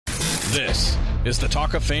This is the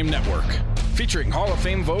Talk of Fame Network, featuring Hall of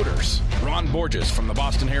Fame voters Ron Borges from the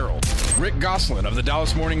Boston Herald, Rick Gosselin of the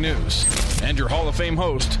Dallas Morning News, and your Hall of Fame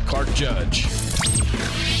host, Clark Judge.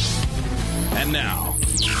 And now,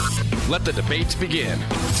 let the debates begin.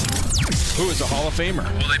 Who is a Hall of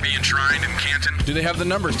Famer? Will they be enshrined in Canton? Do they have the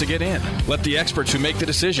numbers to get in? Let the experts who make the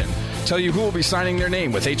decision tell you who will be signing their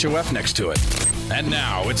name with HOF next to it. And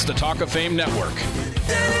now, it's the Talk of Fame Network.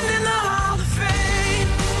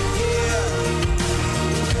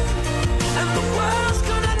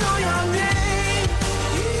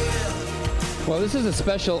 Well, this is a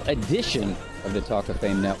special edition of the Talk of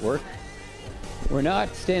Fame Network. We're not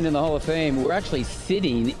standing in the Hall of Fame. We're actually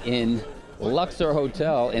sitting in Luxor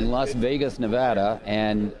Hotel in Las Vegas, Nevada.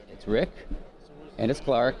 And it's Rick, and it's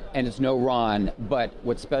Clark, and it's no Ron. But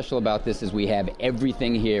what's special about this is we have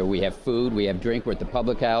everything here. We have food, we have drink, we're at the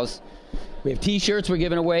public house. We have T-shirts we're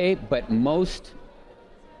giving away, but most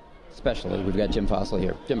especially, we've got Jim Fassel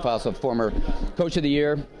here. Jim Fassel, former Coach of the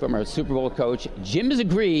Year, former Super Bowl coach. Jim has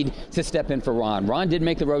agreed to step in for Ron. Ron did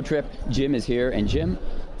make the road trip. Jim is here. And Jim,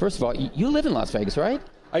 first of all, you live in Las Vegas, right?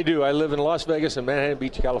 I do. I live in Las Vegas and Manhattan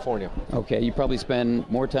Beach, California. Okay, you probably spend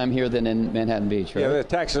more time here than in Manhattan Beach, right? Yeah, the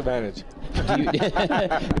tax advantage.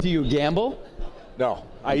 Do you gamble? No.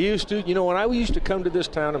 I used to. You know, when I used to come to this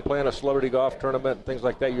town and play in a celebrity golf tournament and things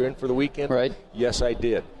like that, you're in for the weekend? Right. Yes, I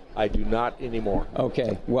did. I do not anymore.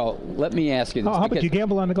 Okay. Well, let me ask you this. How about you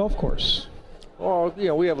gamble on the golf course? Oh, you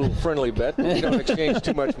know, we have a little friendly bet. We don't exchange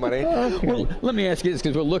too much money. Well, let me ask you this,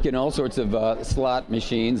 because we're looking at all sorts of slot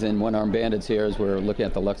machines and one-armed bandits here as we're looking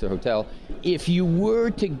at the Luxor Hotel. If you were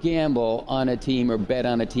to gamble on a team or bet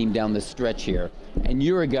on a team down the stretch here, and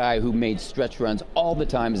you're a guy who made stretch runs all the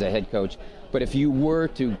time as a head coach, but if you were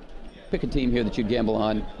to pick a team here that you'd gamble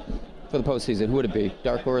on for the postseason, who would it be?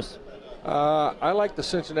 Dark horse? I like the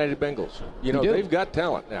Cincinnati Bengals. You know, they've got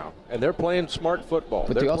talent now, and they're playing smart football.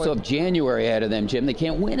 But they also have January ahead of them, Jim. They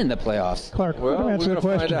can't win in the playoffs. Clark, well, we're going to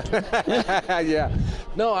find out. Yeah.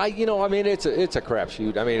 No, I mean, it's a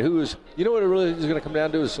crapshoot. I mean, you know what it really is going to come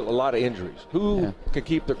down to is a lot of injuries. Who can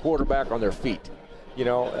keep the quarterback on their feet? You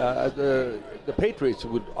know, the Patriots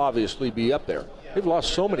would obviously be up there. They've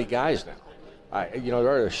lost so many guys now.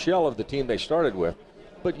 They're a shell of the team they started with,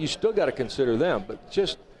 but you still got to consider them. But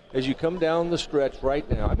just as you come down the stretch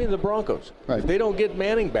right now, I mean, the Broncos, if they don't get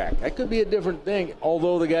Manning back, that could be a different thing,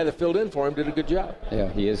 although the guy that filled in for him did a good job. Yeah,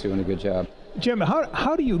 he is doing a good job. Jim,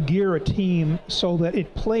 how do you gear a team so that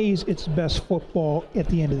it plays its best football at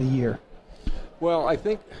the end of the year? Well, I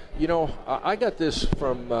think, I got this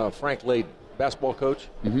from Frank Layden, basketball coach,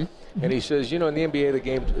 and he says, in the NBA, the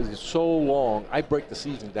game is so long, I break the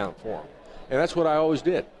season down for them. And that's what I always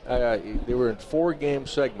did. They were in 4-game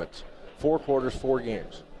segments, 4 quarters, 4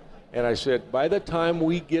 games. And I said, by the time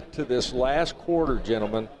we get to this last quarter,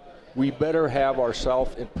 gentlemen, we better have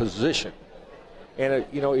ourselves in position. And,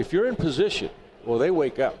 if you're in position, well, they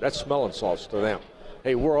wake up. That's smelling salts to them.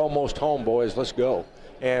 Hey, we're almost home, boys. Let's go.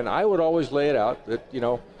 And I would always lay it out that,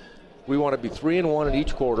 we want to be 3-1 in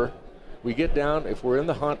each quarter. We get down, if we're in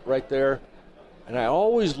the hunt right there. And I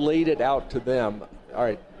always laid it out to them. All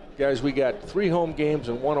right, guys, we got 3 home games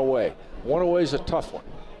and 1 away. 1 away is a tough one,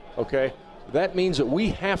 okay? That means that we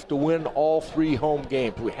have to win all 3 home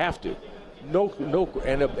games. We have to. And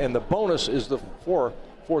the bonus is the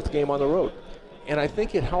fourth game on the road. And I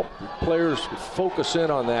think it helped players focus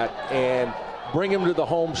in on that and bring them to the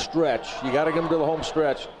home stretch. You got to get them to the home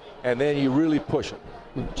stretch, and then you really push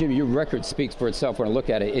them. Jim, your record speaks for itself when I look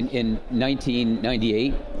at it. In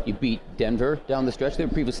 1998, you beat Denver down the stretch. They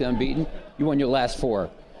were previously unbeaten. You won your last 4.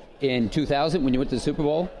 In 2000, when you went to the Super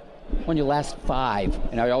Bowl, won your last 5.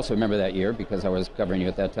 And I also remember that year because I was covering you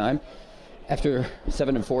at that time. After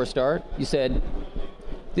 7-4 start, you said,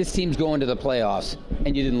 this team's going to the playoffs,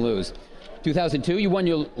 and you didn't lose. 2002, you won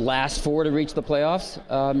your last 4 to reach the playoffs.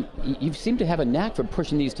 You seem to have a knack for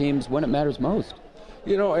pushing these teams when it matters most.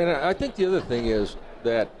 And I think the other thing is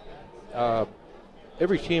that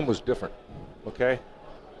every team was different, okay?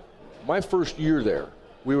 My first year there,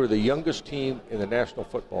 we were the youngest team in the National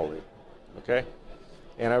Football League, okay?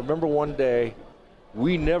 And I remember one day,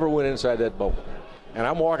 we never went inside that bubble. And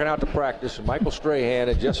I'm walking out to practice, and Michael Strahan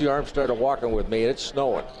and Jesse Armstead are walking with me, and it's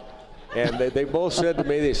snowing. And they both said to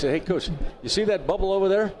me, they said, hey, Coach, you see that bubble over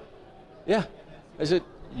there? Yeah. I said,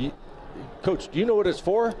 Coach, do you know what it's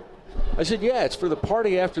for? I said, yeah, it's for the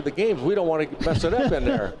party after the games. We don't want to mess it up in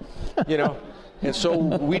there, And so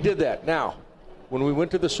we did that. Now, when we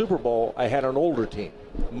went to the Super Bowl, I had an older team,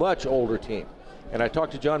 much older team. And I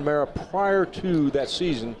talked to John Mara prior to that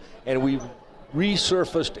season, and we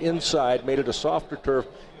resurfaced inside, made it a softer turf,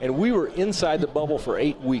 and we were inside the bubble for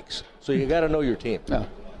 8 weeks. So you got to know your team. Oh.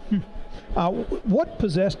 What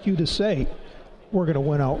possessed you to say, we're going to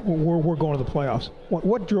win out, we're going to the playoffs?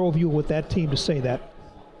 What drove you with that team to say that?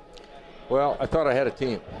 Well, I thought I had a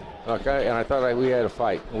team, okay, and I thought we had a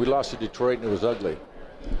fight. And we lost to Detroit, and it was ugly.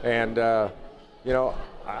 And,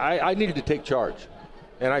 I needed to take charge.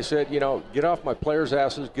 And I said, get off my players'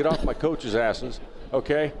 asses, get off my coaches' asses,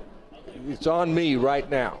 okay? It's on me right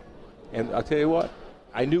now. And I'll tell you what,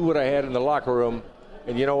 I knew what I had in the locker room,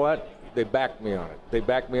 and you know what? They backed me on it. They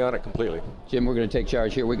backed me on it completely. Jim, we're going to take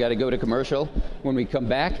charge here. We got to go to commercial. When we come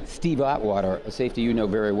back, Steve Atwater, a safety you know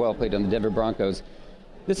very well, played on the Denver Broncos.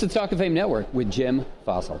 This is Talk of Fame Network with Jim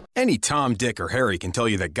Fossil. Any Tom, Dick, or Harry can tell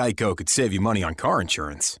you that Geico could save you money on car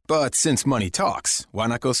insurance. But since money talks, why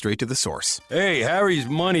not go straight to the source? Hey, Harry's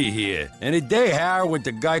money here. And the day Harry went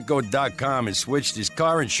to Geico.com and switched his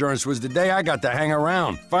car insurance was the day I got to hang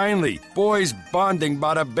around. Finally, boys bonding,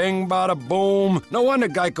 bada bing, bada boom. No wonder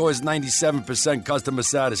Geico has 97% customer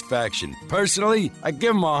satisfaction. Personally, I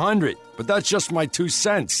give him 100, but that's just my 2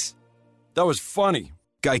 cents. That was funny.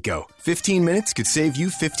 Geico. 15 minutes could save you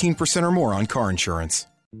 15% or more on car insurance.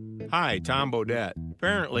 Hi, Tom Bodette.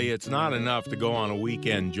 Apparently, it's not enough to go on a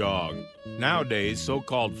weekend jog. Nowadays,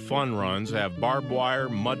 so-called fun runs have barbed wire,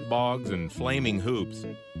 mud bogs, and flaming hoops.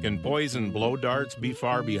 Can poison blow darts be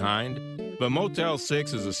far behind? But Motel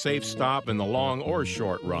 6 is a safe stop in the long or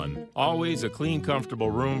short run. Always a clean, comfortable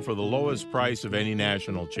room for the lowest price of any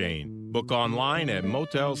national chain. Book online at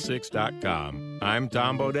motel6.com. I'm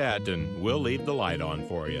Tom Bodette, and we'll leave the light on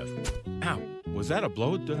for you. Ow, was that a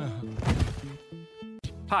blow?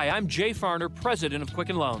 Hi, I'm Jay Farner, president of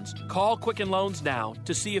Quicken Loans. Call Quicken Loans now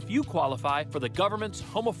to see if you qualify for the government's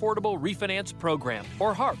Home Affordable Refinance Program,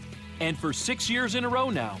 or HARP. And for 6 years in a row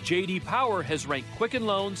now, J.D. Power has ranked Quicken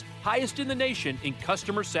Loans highest in the nation in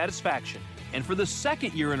customer satisfaction. And for the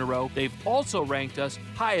second year in a row, they've also ranked us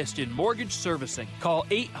highest in mortgage servicing. Call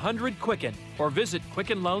 800-QUICKEN or visit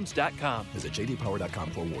QuickenLoans.com. Visit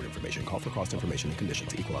jdpower.com for award information. Call for cost information and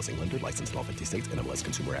conditions. Equal housing lender. Licensed in all 50 states.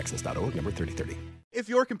 NMLSConsumerAccess.org. Number 3030. If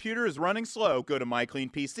your computer is running slow, go to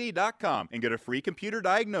mycleanpc.com and get a free computer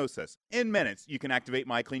diagnosis. In minutes, you can activate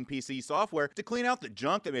MyCleanPC software to clean out the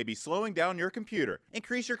junk that may be slowing down your computer.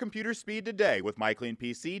 Increase your computer speed today with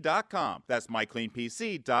mycleanpc.com. That's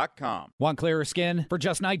mycleanpc.com. Want clearer skin? For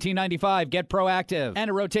just $19.95, get Proactive and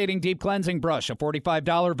a rotating deep cleansing brush, a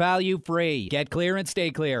 $45 value free. Get clear and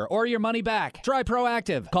stay clear, or your money back. Try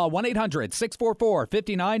Proactive. Call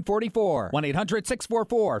 1-800-644-5944.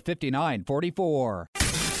 1-800-644-5944.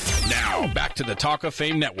 Now, back to the Talk of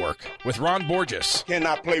Fame Network with Ron Borges.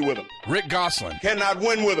 Cannot play with him. Rick Gosselin. Cannot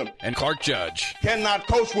win with him. And Clark Judge. Cannot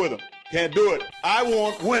coach with him. Can't do it. I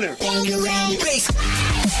want winners.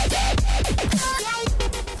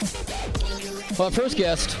 Well, our first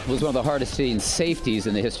guest was one of the hardest hitting safeties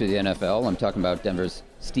in the history of the NFL. I'm talking about Denver's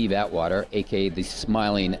Steve Atwater, a.k.a. the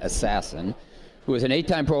Smiling Assassin, who was an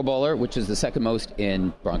 8-time Pro Bowler, which is the second most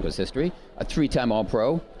in Broncos history, a 3-time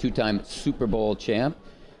All-Pro, 2-time Super Bowl champ,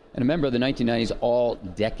 and a member of the 1990s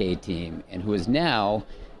All-Decade team, and who is now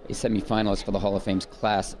a semifinalist for the Hall of Fame's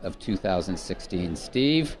class of 2016.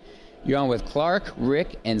 Steve, you're on with Clark,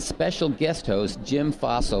 Rick, and special guest host Jim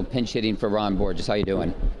Fossil, pinch hitting for Ron Borges. How you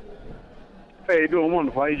doing? Hey, doing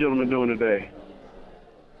wonderful. How you gentlemen doing today?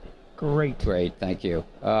 Great, thank you.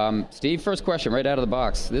 Steve, first question right out of the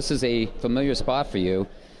box. This is a familiar spot for you.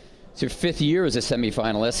 It's your 5th year as a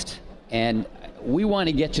semifinalist, and we want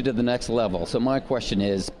to get you to the next level. So my question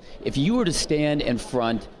is, if you were to stand in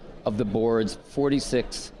front of the board's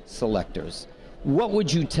 46 selectors, what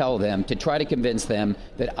would you tell them to try to convince them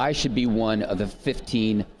that I should be one of the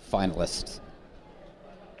 15 finalists?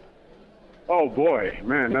 Oh boy,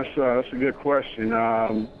 man, that's a good question. I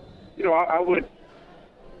would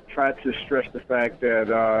try to stress the fact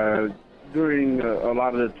that during a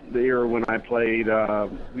lot of the era when I played,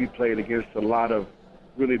 we played against a lot of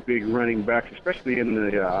really big running backs, especially in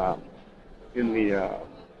the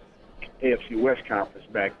AFC West Conference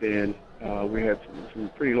back then. We had some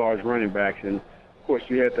pretty large running backs, and of course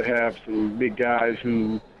you had to have some big guys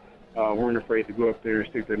who weren't afraid to go up there and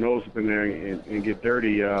stick their nose up in there and get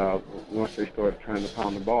dirty once they started trying to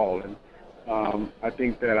pound the ball. And I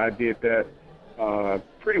think that I did that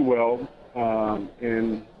pretty well,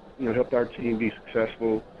 and helped our team be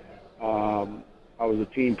successful. I was a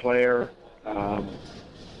team player.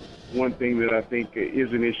 One thing that I think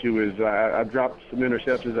is an issue is I dropped some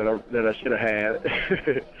interceptions that I should have had.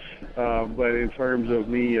 But in terms of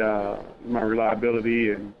me, my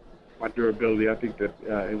reliability and my durability, I think that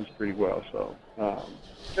it was pretty well. So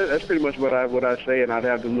that's pretty much what I say, and I'd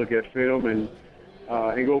have them look at film and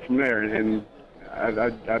go from there. And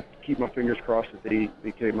I'd keep my fingers crossed that they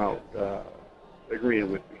came out agreeing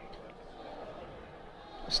with me.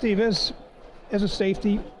 Steve, as a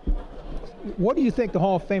safety, what do you think the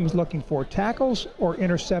Hall of Fame is looking for, tackles or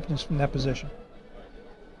interceptions from that position?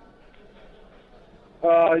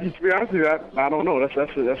 To be honest with you, I don't know.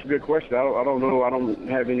 That's a good question. I don't know. I don't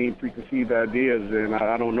have any preconceived ideas, and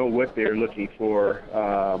I don't know what they're looking for.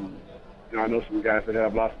 I know some guys that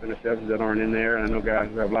have lots of interceptions that aren't in there, and I know guys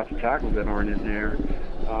who have lots of tackles that aren't in there.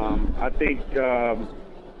 I think,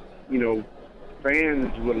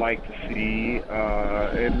 fans would like to see,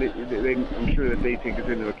 and I'm sure that they take this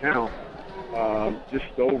into account, just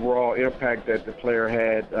the overall impact that the player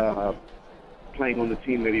had playing on the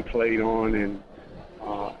team that he played on, and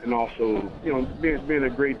also, being a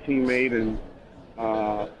great teammate and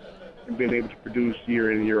being able to produce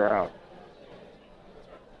year in, year out.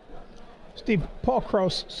 Steve, Paul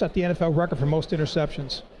Krause set the NFL record for most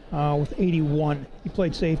interceptions with 81. He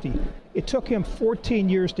played safety. It took him 14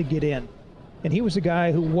 years to get in, and he was a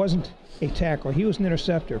guy who wasn't a tackler. He was an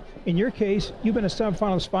interceptor. In your case, you've been a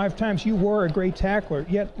semifinalist 5 times. You were a great tackler,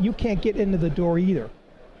 yet you can't get into the door either.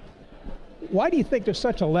 Why do you think there's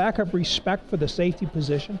such a lack of respect for the safety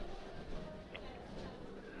position?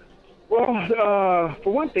 Well,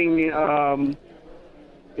 for one thing,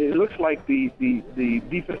 it looks like the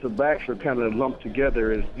defensive backs are kind of lumped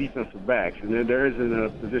together as defensive backs, and then there isn't a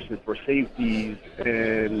position for safeties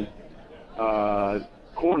and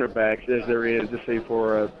cornerbacks as there is, let's say,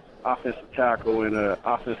 for an offensive tackle and an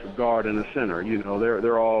offensive guard and a center.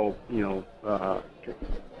 They're all kind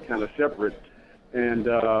of separate, and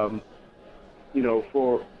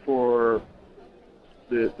for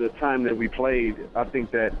the time that we played, I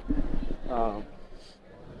think that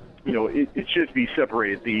it should be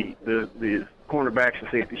separated. The cornerbacks and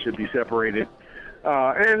safety should be separated.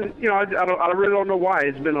 I really don't know why.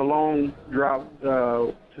 It's been a long drought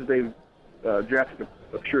since they've drafted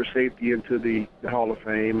a pure safety into the Hall of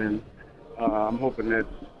Fame, and I'm hoping that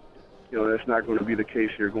that's not going to be the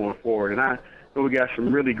case here going forward. And I know we got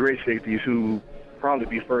some really great safeties who probably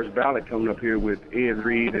be first ballot coming up here with Ed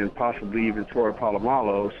Reed and possibly even Troy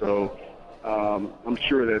Polamalu. So I'm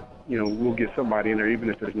sure that we'll get somebody in there, even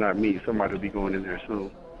if it's not me. Somebody will be going in there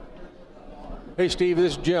soon. Hey, Steve,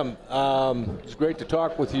 this is Jim. It's great to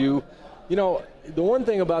talk with you. The one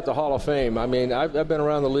thing about the Hall of Fame, I mean, I've been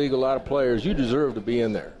around the league, a lot of players. You deserve to be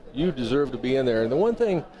in there. You deserve to be in there. And the one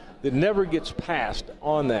thing that never gets passed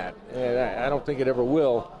on that, and I don't think it ever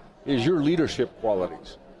will, is your leadership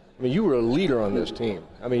qualities. I mean, you were a leader on this team.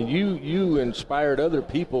 I mean, you inspired other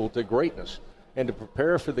people to greatness and to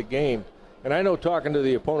prepare for the game. And I know, talking to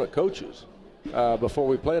the opponent coaches before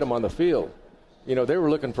we played them on the field, they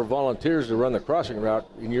were looking for volunteers to run the crossing route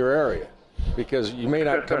in your area because you may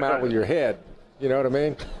not come out with your head. You know what I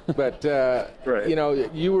mean? But right.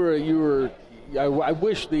 You were. I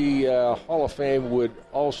wish the Hall of Fame would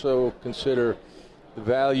also consider the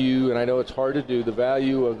value, and I know it's hard to do, the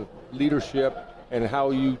value of the leadership and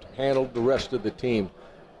how you handled the rest of the team.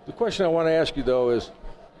 The question I want to ask you, though, is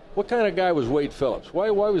what kind of guy was Wade Phillips? Why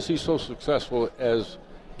was he so successful as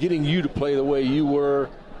getting you to play the way you were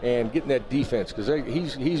and getting that defense? Because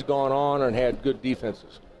he's gone on and had good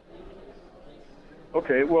defenses.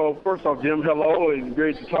 Okay, well, first off, Jim, hello, and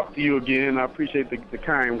great to talk to you again. I appreciate the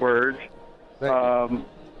kind words.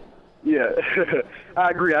 Yeah, I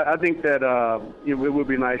agree. I think that it would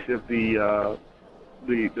be nice if the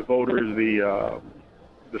voters,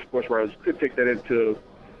 the sports writers could take that into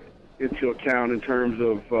account in terms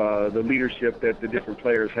of the leadership that the different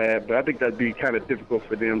players have. But I think that'd be kind of difficult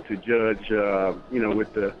for them to judge.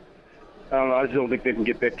 With the I just don't think they can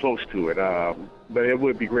get that close to it. But it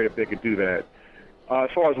would be great if they could do that. As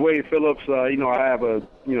far as Wade Phillips, I have a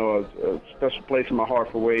special place in my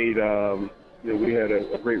heart for Wade. We had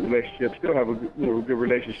a great relationship. Still have a good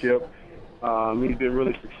relationship. He's been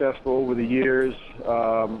really successful over the years.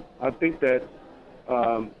 I think that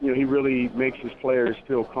he really makes his players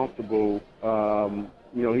feel comfortable.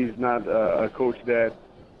 He's not a coach that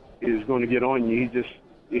is going to get on you. He just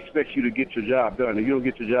expects you to get your job done. If you don't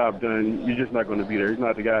get your job done, you're just not going to be there. He's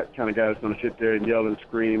not the kind of guy that's going to sit there and yell and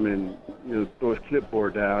scream and throw his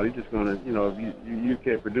clipboard down. He's just going to, if you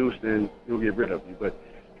can't produce, then he'll get rid of you. But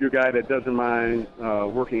if you're a guy that doesn't mind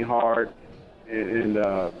working hard and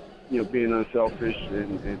being unselfish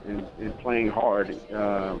and playing hard,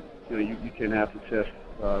 you can have success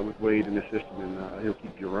with Wade in the system, and he'll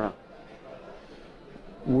keep you around.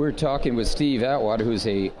 We're talking with Steve Atwater, who's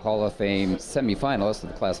a Hall of Fame semifinalist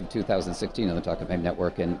of the class of 2016 on the Talk of Fame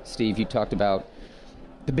Network. And Steve, you talked about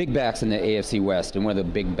the big backs in the AFC West, and one of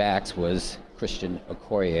the big backs was Christian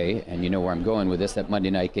Okoye. And you know where I'm going with this, that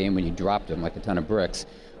Monday night game when you dropped him like a ton of bricks.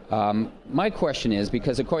 My question is,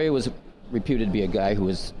 because Okoye was reputed to be a guy who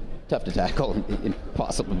was tough to tackle,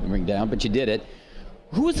 impossible to bring down, but you did it.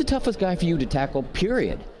 Who was the toughest guy for you to tackle,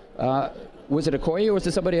 period? Was it Okoye or was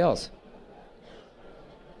it somebody else?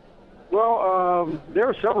 Well, there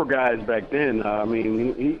were several guys back then. I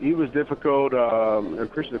mean, he was difficult.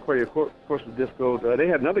 Christian Okoye, of course, was difficult. They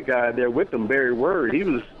had another guy there with them, Barry Word. He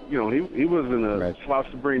was, he wasn't a slouch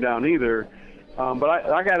to bring down either. But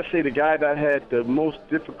I got to say, the guy that I had the most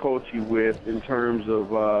difficulty with in terms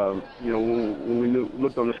of, when we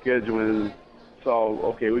looked on the schedule and saw,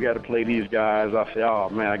 okay, we got to play these guys, I said, oh,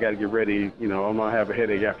 man, I got to get ready. I'm going to have a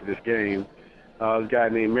headache after this game. This guy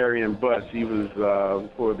named Marion Butts, he was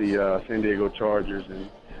for the San Diego Chargers. And,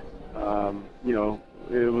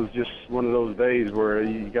 it was just one of those days where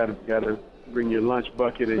you got to bring your lunch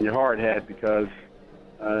bucket and your hard hat because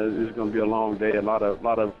it's going to be a long day, a lot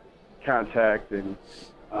of contact, and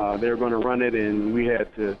they were going to run it, and we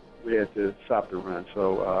had to stop the run.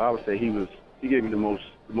 So I would say he gave me the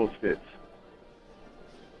most fits.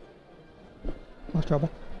 No trouble.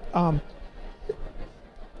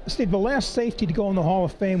 Steve, the last safety to go in the Hall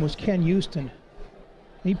of Fame was Ken Houston.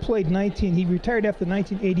 He played he retired after the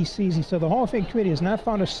 1980 season, so the Hall of Fame committee has not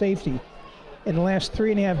found a safety in the last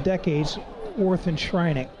 3.5 decades worth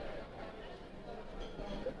enshrining.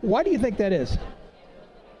 Why do you think that is?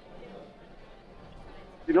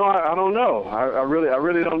 I don't know. I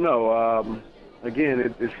really don't know. Again,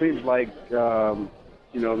 it seems like,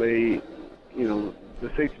 the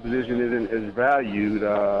safety position isn't as valued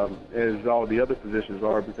as all the other positions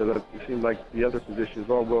are because it seems like the other positions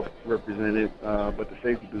are well represented, but the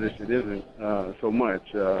safety position isn't so much,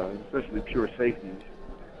 especially pure safeties.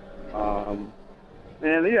 I'd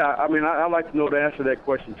like to know the answer to that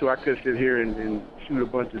question too. I could sit here and shoot a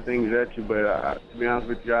bunch of things at you, but to be honest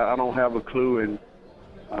with you, I don't have a clue, and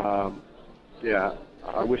I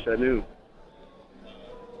wish I knew.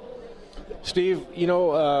 Steve,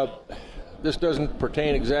 this doesn't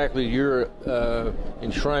pertain exactly to your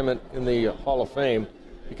enshrinement in the Hall of Fame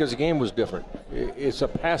because the game was different. It's a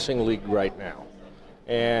passing league right now.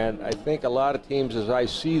 And I think a lot of teams, as I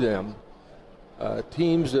see them,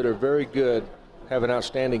 teams that are very good have an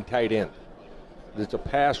outstanding tight end. It's a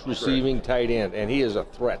pass-receiving tight end, and he is a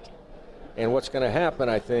threat. And what's going to happen,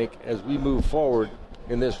 I think, as we move forward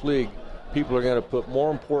in this league, people are going to put more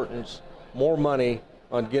importance, more money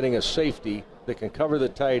on getting a safety that can cover the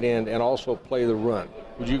tight end and also play the run.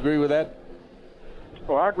 Would you agree with that?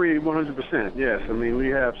 Oh, I agree 100%. Yes. I mean, we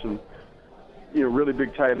have some, really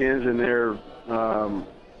big tight ends, and they're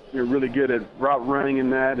really good at route running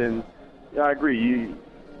and that. And yeah, I agree.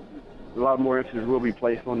 A lot more emphasis will be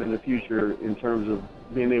placed on in the future in terms of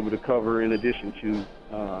being able to cover in addition to,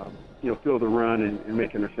 fill the run and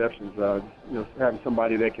make interceptions. Having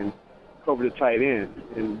somebody that can cover the tight end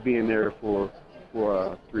and being there for 3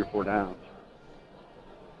 or 4 downs.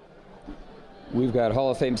 We've got Hall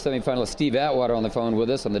of Fame semifinalist Steve Atwater on the phone with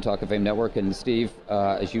us on the Talk of Fame Network. And Steve,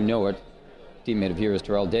 as you know it, teammate of yours,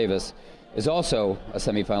 Terrell Davis, is also a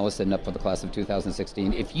semifinalist and up for the class of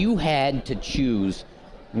 2016. If you had to choose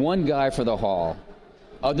one guy for the Hall,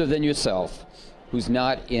 other than yourself, who's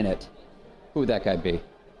not in it, who would that guy be?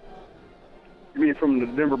 You mean from the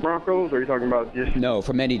Denver Broncos, or are you talking about just... No,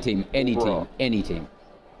 from any team, any team.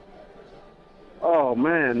 Oh,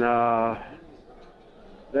 man,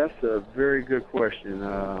 that's a very good question.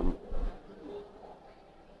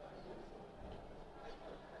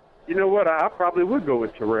 You know what? I probably would go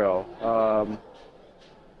with Terrell.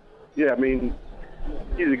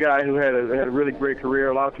 He's a guy who had a really great career.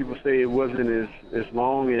 A lot of people say it wasn't as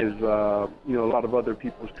long as a lot of other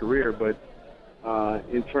people's career, but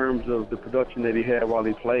in terms of the production that he had while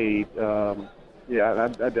he played,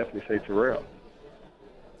 I'd definitely say Terrell.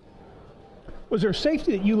 Was there a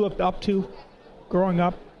safety that you looked up to growing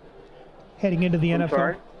up, heading into the NFL?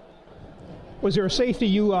 Sorry? Was there a safety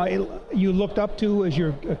you looked up to as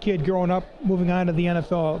you're a kid growing up, moving on to the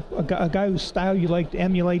NFL, a guy whose style you liked to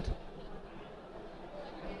emulate?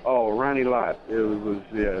 Oh, Ronnie Lott. It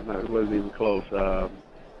wasn't even close.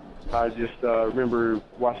 I just remember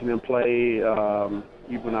watching him play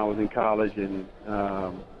even when I was in college, and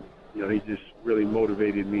he just really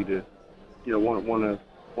motivated me to, want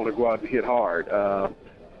to go out and hit hard. And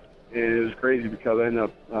it was crazy because I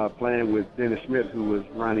ended up playing with Dennis Smith, who was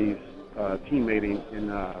Ronnie's teammate in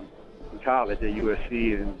college at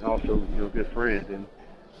USC, and also good friend. And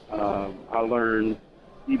I learned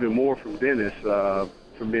even more from Dennis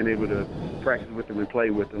from being able to practice with him and play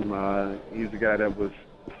with him. He's a guy that was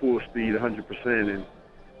full speed, 100%,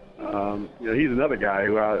 and he's another guy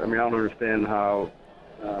who I don't understand how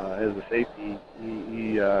as a safety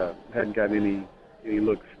he hadn't gotten any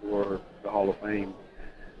looks for the Hall of Fame.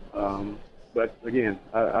 But again,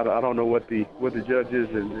 I don't know what the judges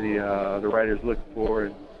and the writers look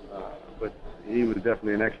for, but he was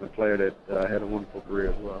definitely an excellent player that had a wonderful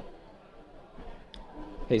career as well.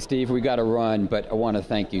 Hey, Steve, we got to run, but I want to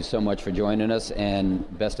thank you so much for joining us,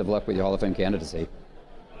 and best of luck with your Hall of Fame candidacy.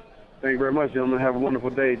 Thank you very much, gentlemen. Have a wonderful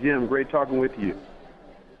day. Jim, great talking with you.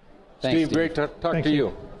 Thanks, Steve, great to talk to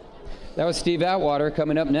you. That was Steve Atwater.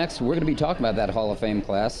 Coming up next, we're going to be talking about that Hall of Fame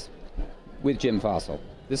class with Jim Fossil.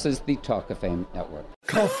 This is the Talk of Fame Network.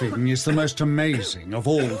 Coughing is the most amazing of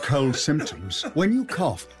all cold symptoms. When you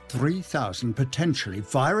cough, 3,000 potentially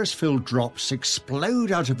virus-filled drops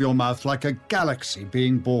explode out of your mouth like a galaxy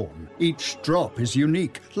being born. Each drop is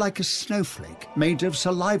unique, like a snowflake made of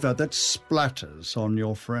saliva that splatters on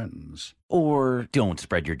your friends. Or don't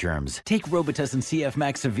spread your germs. Take Robitussin CF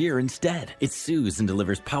Max Severe instead. It soothes and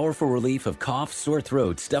delivers powerful relief of cough, sore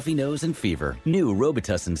throat, stuffy nose, and fever. New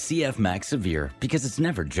Robitussin CF Max Severe, because it's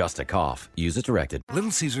never just a cough. Use as directed.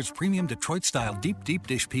 Little Caesars Premium Detroit-style deep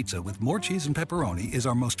dish pizza with more cheese and pepperoni is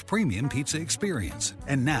our most premium pizza experience.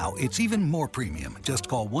 And now it's even more premium. Just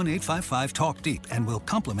call 1-855-TALK-DEEP and we'll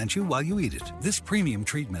compliment you while you eat it. This premium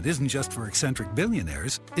treatment isn't just for eccentric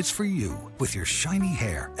billionaires. It's for you, with your shiny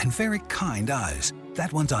hair and very kind eyes.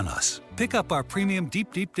 That one's on us. Pick up our premium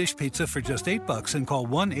deep dish pizza for just $8 and call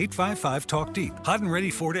 1-855-TALK-DEEP. Hot and ready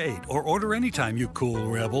 4 to 8, or order anytime, you cool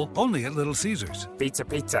rebel. Only at Little Caesars. Pizza.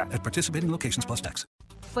 At participating locations plus tax.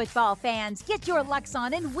 Football fans, get your Lux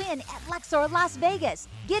on and win at Luxor Las Vegas.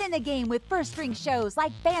 Get in the game with first-string shows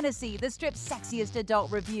like Fantasy, the Strip's sexiest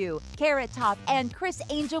adult review, Carrot Top, and Chris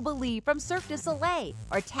Angel Believe from Cirque du Soleil.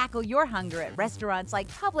 Or tackle your hunger at restaurants like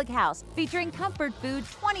Public House, featuring comfort food,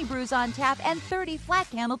 20 brews on tap, and 30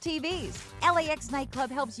 flat-panel TVs. LAX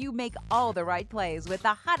Nightclub helps you make all the right plays with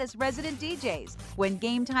the hottest resident DJs. When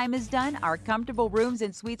game time is done, our comfortable rooms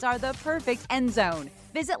and suites are the perfect end zone.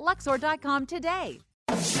 Visit Luxor.com today.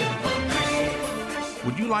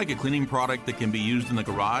 Would you like a cleaning product that can be used in the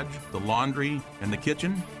garage, the laundry, and the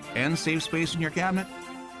kitchen, and save space in your cabinet?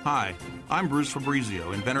 Hi, I'm Bruce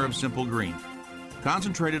Fabrizio, inventor of Simple Green.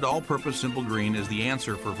 Concentrated all-purpose Simple Green is the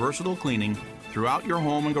answer for versatile cleaning throughout your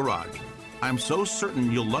home and garage. I'm so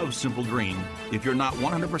certain you'll love Simple Green. If you're not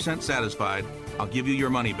 100% satisfied, I'll give you your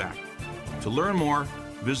money back. To learn more,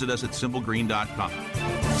 visit us at simplegreen.com.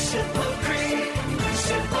 Simple Green,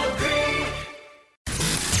 Simple Green.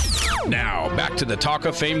 Now, back to the Talk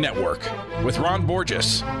of Fame Network with Ron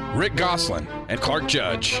Borges, Rick Gosselin, and Clark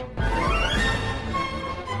Judge.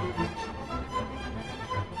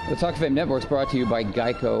 The Talk of Fame Network is brought to you by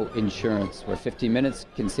Geico Insurance, where 15 minutes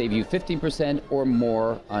can save you 15% or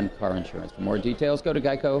more on car insurance. For more details, go to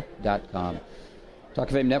geico.com. Talk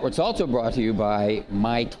of Fame Network is also brought to you by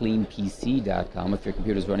mycleanpc.com. If your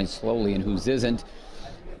computer's running slowly and whose isn't,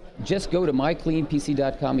 just go to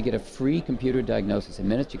mycleanpc.com and get a free computer diagnosis. In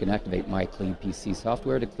minutes, you can activate MyCleanPC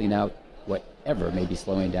software to clean out whatever may be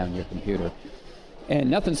slowing down your computer.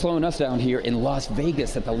 And nothing's slowing us down here in Las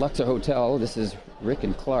Vegas at the Luxor Hotel. This is Rick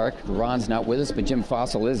and Clark. Ron's not with us, but Jim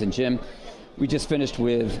Fossil is. And Jim, we just finished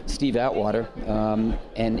with Steve Atwater,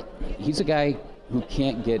 and he's a guy who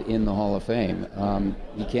can't get in the Hall of Fame.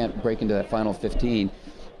 He can't break into that final 15,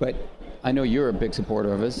 but I know you're a big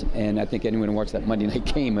supporter of his, and I think anyone who watched that Monday night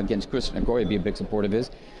game against Christian Okoye would be a big supporter of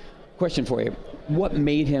his. Question for you, what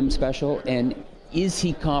made him special, and is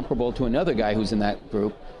he comparable to another guy who's in that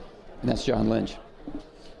group, and that's John Lynch?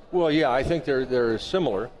 Well, yeah, I think they're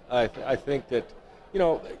similar. I think that, you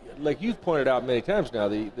know, like you've pointed out many times now,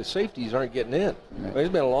 the safeties aren't getting in. Right.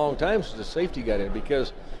 It's been a long time since the safety got in,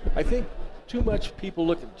 because I think too much people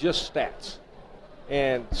look at just stats.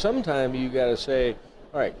 And sometimes you got to say,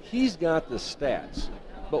 all right, he's got the stats,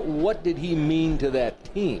 but what did he mean to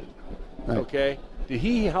that team? Right. Okay? Did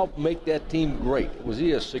he help make that team great? Was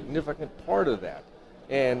he a significant part of that?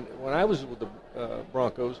 And when I was with the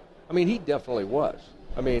Broncos, I mean, he definitely was.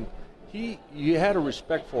 I mean, you had a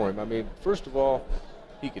respect for him. I mean, first of all,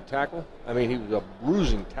 he could tackle. I mean, he was a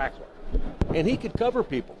bruising tackler. And he could cover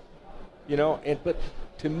people, you know. But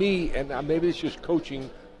to me, and maybe it's just coaching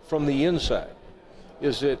from the inside,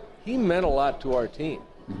 is that he meant a lot to our team.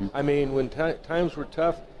 Mm-hmm. I mean, when times were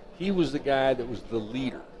tough, he was the guy that was the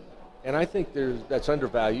leader. And I think that's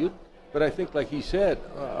undervalued. But I think, like he said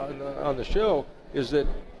on the show, is that,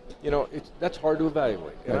 you know, that's hard to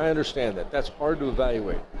evaluate. And I understand that. That's hard to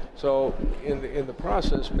evaluate. So in the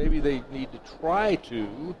process, maybe they need to try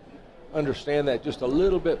to understand that just a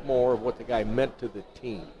little bit more of what the guy meant to the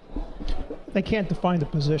team. They can't define the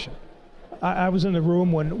position. I was in the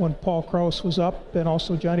room when Paul Krause was up, and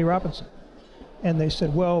also Johnny Robinson. And they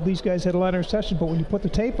said, well, these guys had a lot of interceptions, but when you put the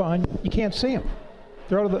tape on, you can't see them.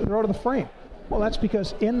 They're out of the frame. Well, that's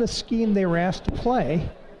because in the scheme they were asked to play,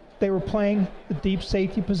 they were playing the deep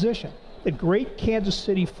safety position. The great Kansas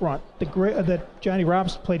City front, that Johnny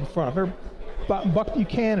Robinson played in front of, Buck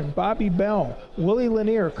Buchanan, Bobby Bell, Willie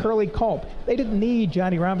Lanier, Curly Culp, they didn't need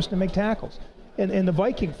Johnny Robinson to make tackles. And the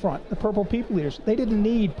Viking front, the Purple People Eaters, they didn't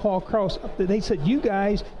need Paul Krause. They said, you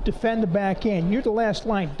guys defend the back end. You're the last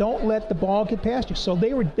line. Don't let the ball get past you. So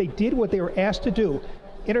they did what they were asked to do,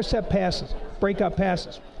 intercept passes, break up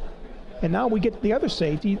passes. And now we get the other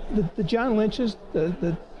safety, the John Lynch's,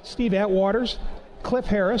 the Steve Atwaters, Cliff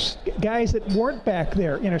Harris, guys that weren't back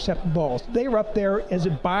there intercepting balls. They were up there as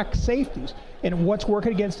box safeties. And what's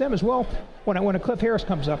working against them as well, when a Cliff Harris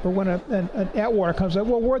comes up or when an Atwater comes up,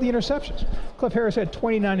 well, where are the interceptions? Cliff Harris had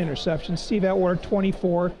 29 interceptions, Steve Atwater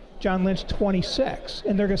 24, John Lynch 26.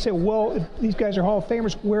 And they're going to say, well, if these guys are Hall of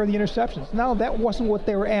Famers, where are the interceptions? No, that wasn't what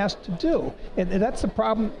they were asked to do. And that's the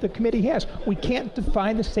problem the committee has. We can't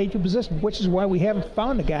define the safety position, which is why we haven't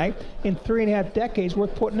found a guy in 3.5 decades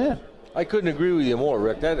worth putting in. I couldn't agree with you more,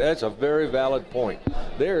 Rick. That's a very valid point.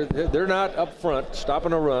 They're not up front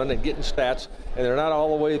stopping a run and getting stats, and they're not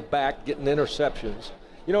all the way back getting interceptions.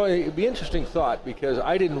 You know, it'd be an interesting thought because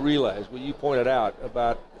I didn't realize what you pointed out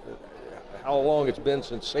about how long it's been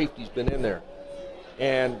since safety's been in there.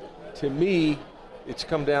 And to me, it's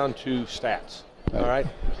come down to stats, all right?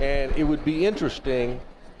 And it would be interesting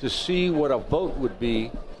to see what a vote would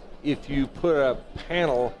be if you put a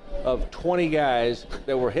panel of 20 guys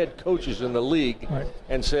that were head coaches in the league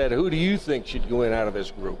and said, who do you think should go in out of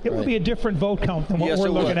this group? It would be a different vote count than what we're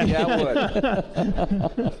looking at. Yeah,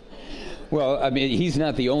 it would. Well, I mean, he's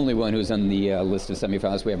not the only one who's on the list of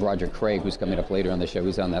semifinalists. We have Roger Craig, who's coming up later on the show.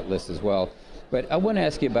 He's on that list as well. But I want to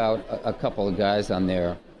ask you about a couple of guys on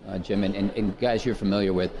there, Jim, and guys you're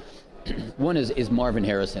familiar with. One is Marvin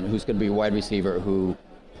Harrison, who's going to be a wide receiver who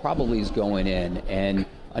probably is going in, and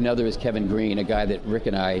another is Kevin Green, a guy that Rick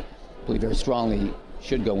and I believe very strongly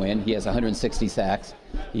should go in. He has 160 sacks.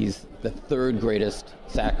 He's the third greatest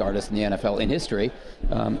sack artist in the NFL in history.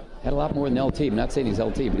 Had a lot more than LT. I'm not saying he's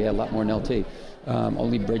LT, but he had a lot more than LT.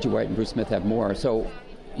 Only Reggie White and Bruce Smith have more. So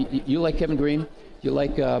you like Kevin Green? Do you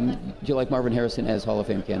like Marvin Harrison as Hall of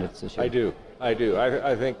Fame candidates this year? I do.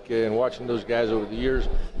 I think in watching those guys over the years,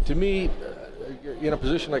 to me, in a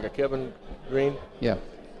position like a Kevin Green,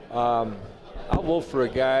 I'll vote for a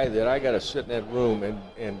guy that I got to sit in that room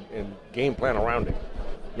and game plan around him.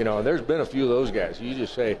 You know, and there's been a few of those guys. You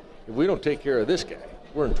just say, if we don't take care of this guy,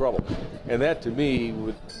 we're in trouble. And that, to me,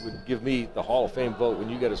 would give me the Hall of Fame vote when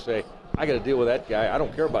you got to say, I got to deal with that guy. I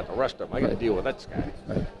don't care about the rest of them. I got to deal with that guy.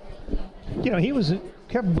 Right. You know,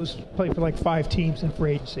 Kevin was playing for like 5 teams in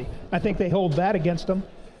free agency. I think they hold that against him.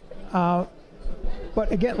 But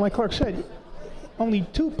again, like Clark said, only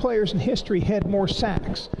 2 players in history had more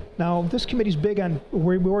sacks. Now, this committee's big on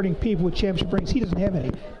rewarding people with championship rings. He doesn't have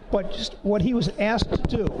any. But just what he was asked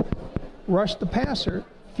to do, rush the passer,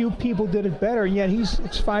 few people did it better, and yet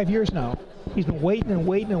it's 5 years now. He's been waiting and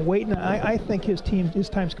waiting and waiting. I think his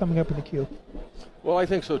time's coming up in the queue. Well, I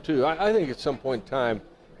think so, too. I think at some point in time,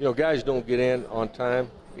 you know, guys don't get in on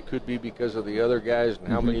time. It could be because of the other guys and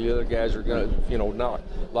how many other guys are going to, not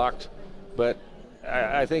locked. But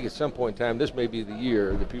I think at some point in time, this may be the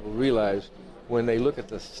year that people realize when they look at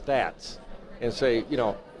the stats and say,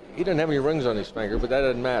 he doesn't have any rings on his finger, but that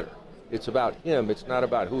doesn't matter. It's about him. It's not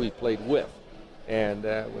about who he played with. And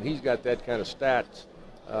when he's got that kind of stats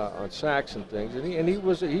on sacks and things, and he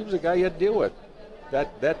was a guy you had to deal with.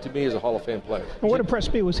 That to me is a Hall of Fame player. And what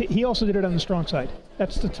impressed me was he also did it on the strong side.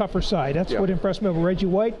 That's the tougher side. That's what impressed me about Reggie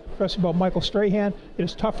White, impressed me about Michael Strahan. It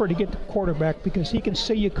is tougher to get the quarterback because he can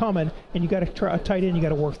see you coming, and you got to try a tight end you got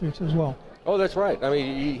to work through as well. Oh, that's right. I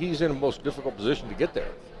mean, he's in the most difficult position to get there,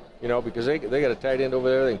 because they got a tight end over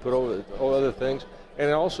there. They can put over all other things. And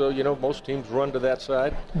also, most teams run to that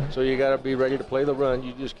side, so you got to be ready to play the run.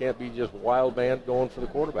 You just can't be just wild man going for the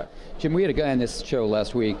quarterback. Jim, we had a guy on this show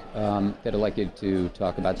last week that I'd like you to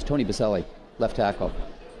talk about. It's Tony Boselli, left tackle.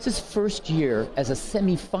 It's his first year as a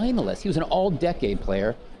semifinalist. He was an all-decade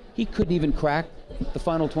player. He couldn't even crack the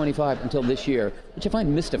final 25 until this year, which I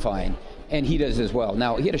find mystifying, and he does as well.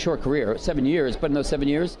 Now, he had a short career, 7 years, but in those 7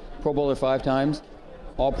 years, Pro Bowler 5 times,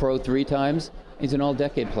 All-Pro 3 times. He's an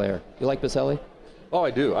all-decade player. You like Boselli? Oh, I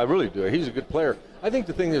do. I really do. He's a good player. I think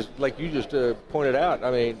the thing is, like you just pointed out, I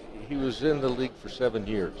mean, he was in the league for 7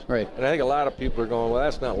 years. Right. And I think a lot of people are going, well,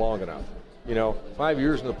 that's not long enough. 5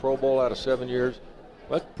 years in the Pro Bowl out of 7 years,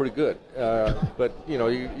 well, that's pretty good. But,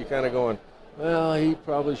 you kind of going, well, he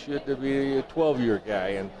probably should be a 12-year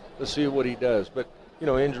guy, and let's see what he does. But,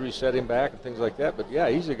 injuries set him back and things like that. But, yeah,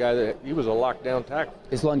 he's a guy he was a lockdown tackle.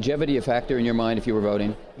 Is longevity a factor in your mind if you were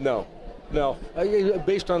voting? No. No,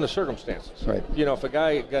 based on the circumstances. Right. You know, if a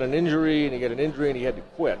guy got an injury and he had to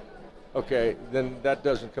quit, okay, then that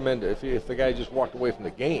doesn't come into. If the guy just walked away from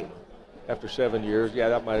the game after 7 years, yeah,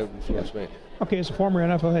 that might have influenced me. Okay, as a former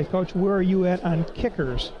NFL head coach, where are you at on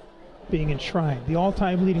kickers being enshrined? The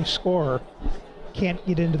all-time leading scorer can't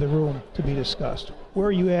get into the room to be discussed. Where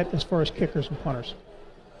are you at as far as kickers and punters?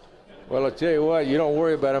 Well, I tell you what, you don't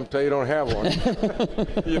worry about them until you don't have one.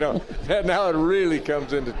 You know, now it really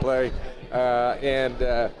comes into play.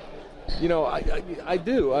 You know, I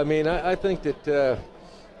do. I mean, I think that,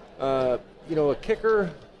 you know, a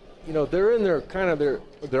kicker, you know, they're in their kind of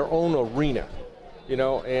their own arena, you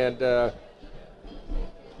know, and,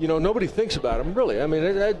 you know, nobody thinks about them, really. I mean,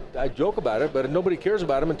 I joke about it, but nobody cares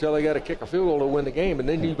about them until they got to kick a field goal to win the game, and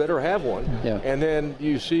then you better have one. Yeah. And then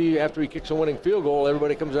you see after he kicks a winning field goal,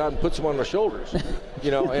 everybody comes out and puts him on their shoulders, you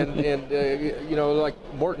know, and you know, like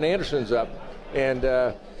Morton Anderson's up. And,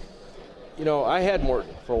 you know, I had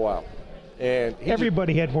Morton for a while. And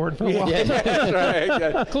everybody had Morton for a while. Yeah, that's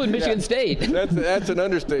right. Including Michigan State. That's an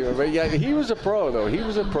understatement. But yeah, he was a pro, though. He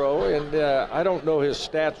was a pro, and I don't know his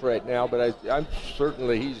stats right now, but I'm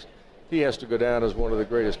certainly he has to go down as one of the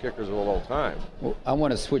greatest kickers of all time. Well, I want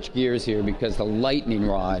to switch gears here because the lightning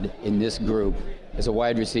rod in this group is a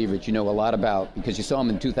wide receiver that you know a lot about because you saw him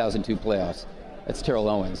in 2002 playoffs. That's Terrell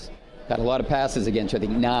Owens. Got a lot of passes against you, I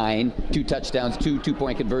think 9, 2 touchdowns, 2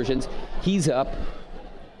 two-point conversions. He's up,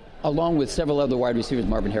 along with several other wide receivers,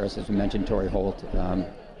 Marvin Harris, as we mentioned, Torrey Holt,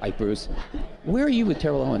 Ike Bruce. Where are you with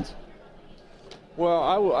Terrell Owens?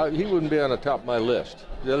 Well, he wouldn't be on the top of my list.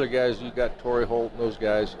 The other guys, you got Torrey Holt and those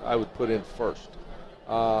guys, I would put in first.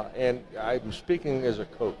 And I'm speaking as a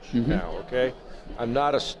coach now, okay? I'm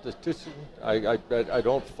not a statistician. I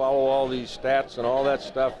don't follow all these stats and all that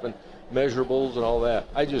stuff and measurables and all that.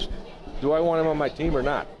 Do I want him on my team or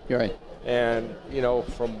not? You're right. And, you know,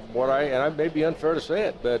 from what and I may be unfair to say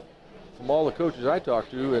it, but from all the coaches I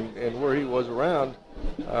talked to and where he was around,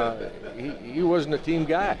 he wasn't a team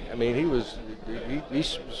guy. I mean, he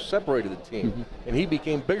separated the team, and he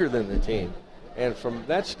became bigger than the team. And from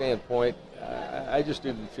that standpoint, I just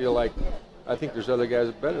didn't feel like I think there's other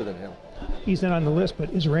guys better than him. He's not on the list,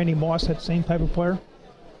 but is Randy Moss that same type of player?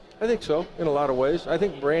 I think so, in a lot of ways. I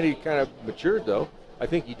think Randy kind of matured, though. I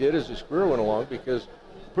think he did as his career went along because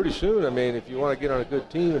pretty soon, I mean, if you want to get on a good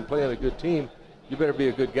team and play on a good team, you better be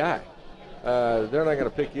a good guy. They're not going to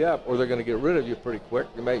pick you up or they're going to get rid of you pretty quick.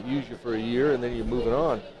 They might use you for a year and then you're moving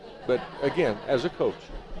on. But, again, as a coach,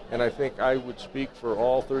 and I think I would speak for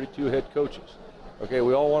all 32 head coaches, okay,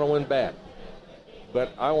 we all want to win bad.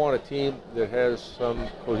 But I want a team that has some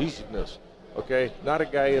cohesiveness, okay? Not a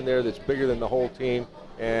guy in there that's bigger than the whole team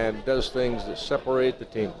and does things that separate the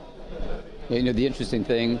team. You know, the interesting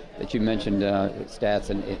thing that you mentioned, stats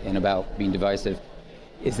and about being divisive,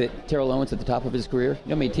 is that Terrell Owens at the top of his career, you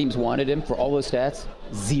know how many teams wanted him for all those stats?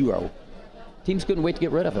 0. Teams couldn't wait to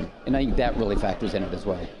get rid of him. And I think that really factors in it as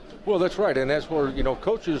well. Well, that's right. And that's where, you know,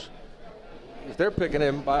 coaches, if they're picking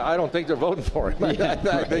him, I don't think they're voting for him.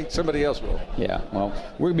 I think somebody else will. Yeah, well,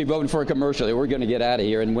 we're going to be voting for a commercial. We're going to get out of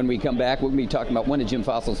here. And when we come back, we're going to be talking about one of Jim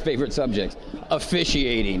Fossil's favorite subjects,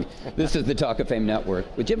 officiating. This is the Talk of Fame Network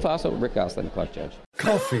with Jim Fossil, Rick Gosselin, Clark Judge.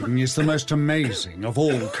 Coughing is the most amazing of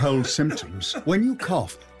all cold symptoms. When you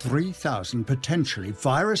cough, 3,000 potentially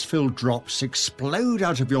virus-filled drops explode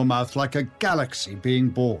out of your mouth like a galaxy being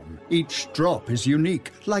born. Each drop is unique,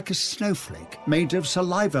 like a snowflake made of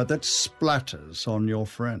saliva that splatters on your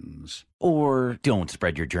friends. Or don't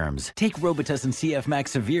spread your germs. Take Robitussin CF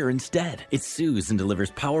Max Severe instead. It soothes and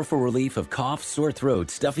delivers powerful relief of cough, sore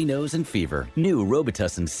throat, stuffy nose, and fever. New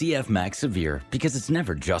Robitussin CF Max Severe, because it's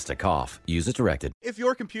never just a cough. Use as directed. If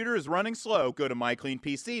your computer is running slow, go to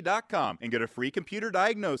mycleanpc.com and get a free computer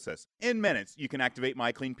diagnosis. In minutes, you can activate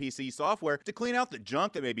MyCleanPC software to clean out the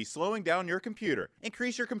junk that may be slowing down your computer.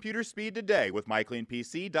 Increase your computer speed today with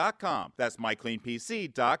mycleanpc.com. That's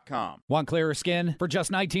mycleanpc.com. Want clearer skin? For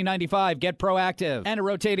just $19.95, get Proactive and a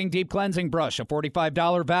rotating deep cleansing brush, a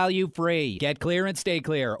 $45 value free. Get clear and stay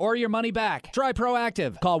clear, or your money back. Try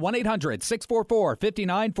Proactive. Call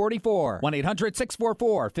 1-800-644-5944.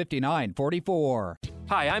 1-800-644-5944.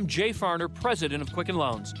 Hi, I'm Jay Farner, president of Quicken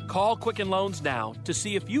Loans. Call Quicken Loans now to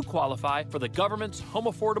see if you qualify for the government's Home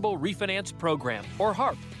Affordable Refinance Program, or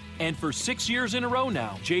HARP. And for 6 years in a row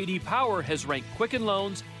now, J.D. Power has ranked Quicken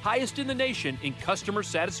Loans highest in the nation in customer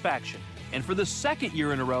satisfaction. And for the second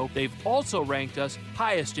year in a row, they've also ranked us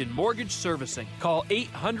highest in mortgage servicing. Call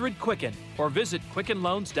 800-QUICKEN or visit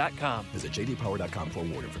QuickenLoans.com. Visit jdpower.com for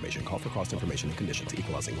more information. Call for cost information and conditions.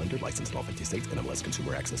 Equal housing lender. Licensed in all 50 states. NMLS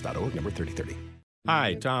ConsumerAccess.org. Number 3030.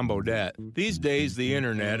 Hi, Tom Bodette. These days, the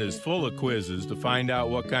internet is full of quizzes to find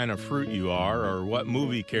out what kind of fruit you are, or what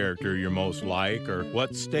movie character you're most like, or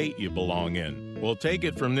what state you belong in. Well, take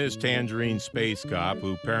it from this tangerine space cop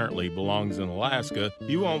who apparently belongs in Alaska.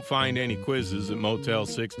 You won't find any quizzes at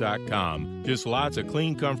Motel6.com. Just lots of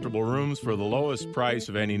clean, comfortable rooms for the lowest price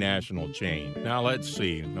of any national chain. Now, let's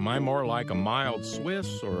see. Am I more like a mild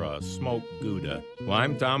Swiss or a smoked Gouda? Well,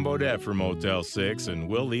 I'm Tom Bodette for Motel 6, and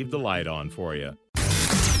we'll leave the light on for you.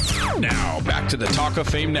 Now, back to the Talk of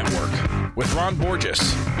Fame Network with Ron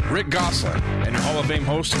Borges, Rick Gosselin, and your Hall of Fame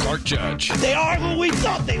host, Clark Judge. They are who we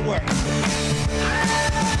thought they were.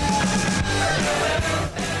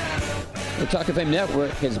 The Talk of Fame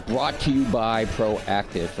Network is brought to you by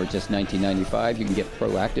Proactive. For just $19.95, you can get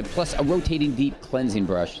Proactive plus a rotating deep cleansing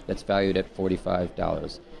brush that's valued at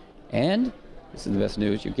 $45. And this is the best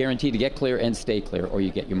news. You're guaranteed to get clear and stay clear, or you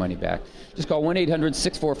get your money back. Just call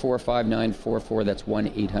 1-800-644-5944. That's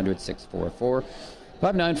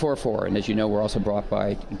 1-800-644-5944. And as you know, we're also brought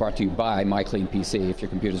to you by MyCleanPC. If your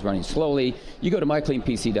computer's running slowly, you go to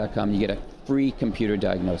mycleanpc.com and you get a free computer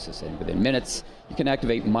diagnosis. And within minutes, you can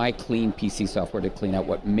activate MyCleanPC software to clean out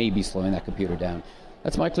what may be slowing that computer down.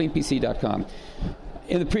 That's mycleanpc.com.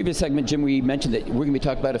 In the previous segment, Jim, we mentioned that we're going to be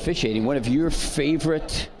talking about officiating, one of your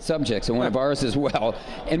favorite subjects, and one of ours as well,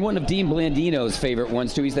 and one of Dean Blandino's favorite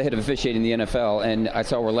ones, too. He's the head of officiating in the NFL, and I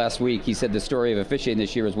saw where last week he said the story of officiating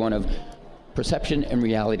this year is one of perception and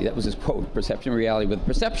reality. That was his quote, perception and reality, with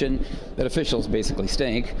perception that officials basically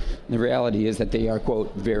stink, and the reality is that they are,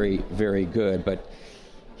 quote, very, very good. But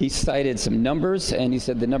he cited some numbers, and he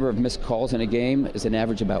said the number of missed calls in a game is an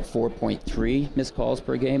average about 4.3 missed calls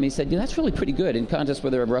per game. He said, that's really pretty good. In contests where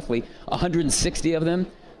there are roughly 160 of them,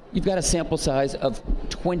 you've got a sample size of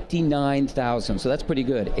 29,000, so that's pretty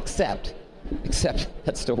good, except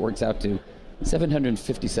that still works out to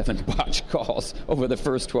 757 botched calls over the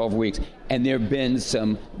first 12 weeks, and there have been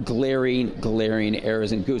some glaring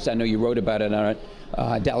errors. And Goose, I know you wrote about it on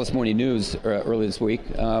Dallas Morning News earlier this week.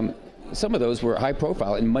 Some of those were high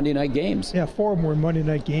profile in Monday night games. Yeah, 4 of them were Monday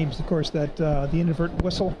night games. Of course, that the inadvertent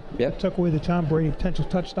whistle took away the Tom Brady potential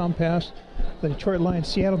touchdown pass. The Detroit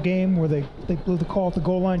Lions-Seattle game where they blew the call at the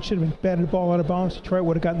goal line, should have been batted the ball out of bounds. Detroit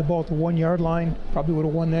would have gotten the ball at the 1-yard line, probably would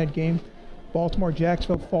have won that game.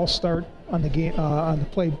 Baltimore-Jacksonville, false start on the game on the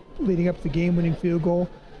play leading up to the game-winning field goal.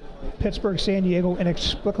 Pittsburgh-San Diego,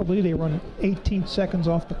 inexplicably they run 18 seconds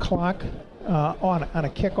off the clock on a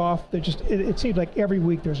kickoff. It seems like every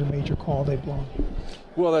week there's a major call they've blown.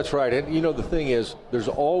 Well, that's right. And, the thing is, there's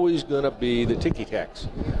always going to be the ticky-tacks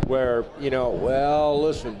where,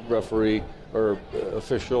 listen, referee or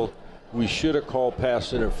official, we should have called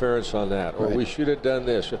pass interference on that, or we should have done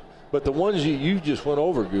this. But the ones you just went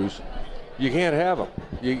over, Goose, you can't have them.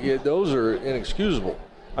 Those are inexcusable.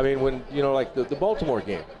 I mean, when, like the Baltimore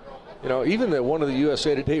game, even one of the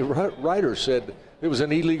USA Today writers said it was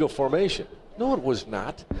an illegal formation. No, it was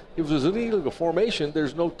not. If it was an illegal formation,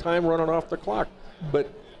 there's no time running off the clock.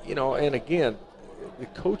 But, and again, the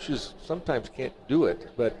coaches sometimes can't do it,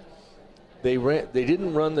 but they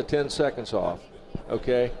didn't run the 10 seconds off,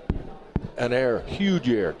 okay? An error, huge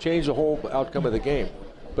error, changed the whole outcome of the game.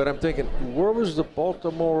 But I'm thinking, where was the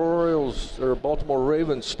Baltimore Orioles or Baltimore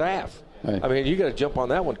Ravens staff? Right. I mean, you got to jump on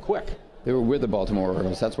that one quick. They were with the Baltimore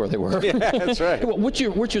Orioles. That's where they were. Yeah, that's right. Well, what's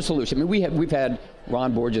your solution? I mean, we've had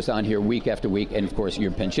Ron Borges on here week after week, and of course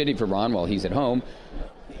you're pinch hitting for Ron while he's at home.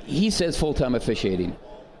 He says full-time officiating.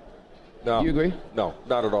 No. Do you agree? No,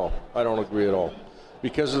 not at all. I don't agree at all,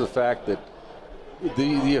 because of the fact that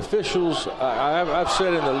the officials. I've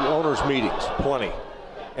said in the owners' meetings plenty,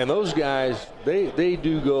 and those guys they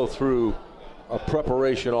do go through a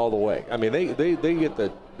preparation all the way. I mean, they get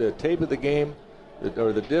the tape of the game.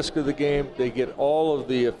 Or the disc of the game. They get all of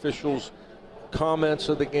the officials' comments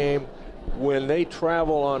of the game. When they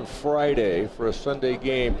travel on Friday for a Sunday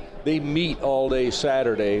game, they meet all day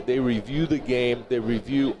Saturday. They review the game. They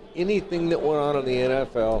review anything that went on in the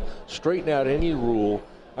NFL, straighten out any rule.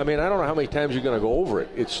 I mean, I don't know how many times you're going to go over it.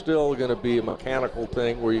 It's still going to be a mechanical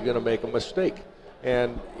thing where you're going to make a mistake.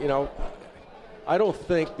 And, I don't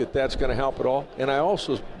think that that's going to help at all. And I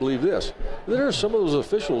also believe this. There are some of those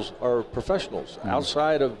officials are professionals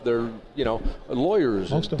outside of their,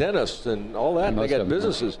 lawyers and dentists and all that. And they got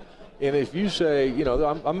businesses. And if you say,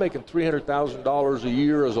 I'm making $300,000 a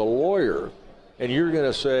year as a lawyer, and you're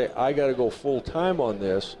going to say, I got to go full-time on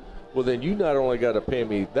this, well, then you not only got to pay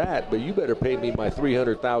me that, but you better pay me my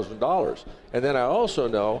 $300,000. And then I also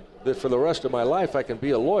know that for the rest of my life I can be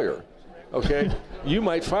a lawyer. Okay? You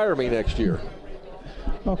might fire me next year.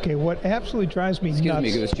 Okay, what absolutely drives me nuts... Excuse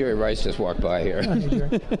me, because Jerry Rice just walked by here.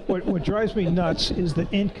 What drives me nuts is the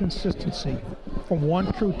inconsistency. from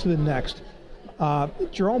one crew to the next.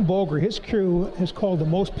 Jerome Boger, his crew, has called the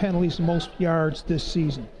most penalties and most yards this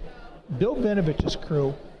season. Bill Vinovich's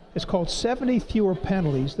crew has called 70 fewer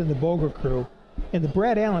penalties than the Boger crew, and the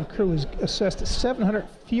Brad Allen crew is assessed 700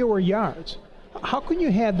 fewer yards. How can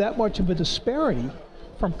you have that much of a disparity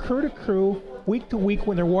from crew to crew, week to week,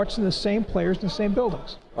 when they're watching the same players in the same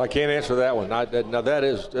buildings? I can't answer that one. Now, that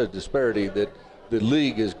is a disparity that the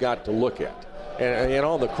league has got to look at. And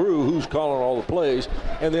on the crew, who's calling all the plays.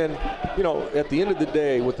 And then, at the end of the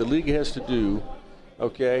day, what the league has to do,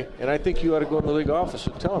 okay, and I think you ought to go in the league office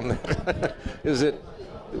and tell them that, is that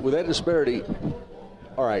with that disparity,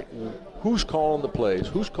 all right, who's calling the plays,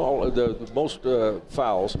 who's calling the most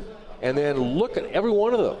fouls, and then look at every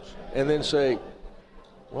one of those and then say,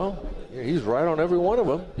 well, he's right on every one of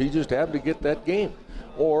them. He just happened to get that game.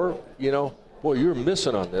 Or, boy, you're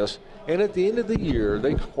missing on this. And at the end of the year,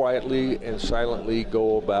 they quietly and silently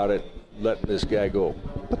go about it, letting this guy go.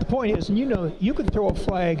 But the point is, you can throw a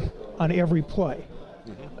flag on every play.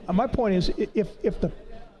 Mm-hmm. My point is, if the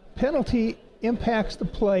penalty impacts the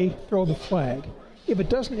play, throw the flag. If it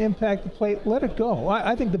doesn't impact the play, let it go.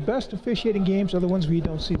 I think the best officiating games are the ones where you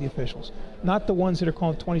don't see the officials, not the ones that are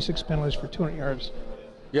calling 26 penalties for 200 yards.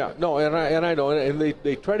 Yeah, no, and I know, and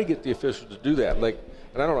they try to get the officials to do that. And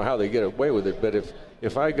I don't know how they get away with it, but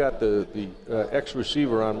if I got the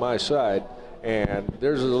ex-receiver on my side and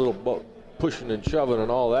there's a little pushing and shoving and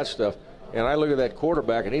all that stuff, and I look at that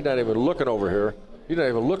quarterback and he's not even looking over here,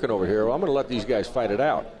 well, I'm going to let these guys fight it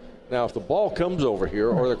out. Now, if the ball comes over here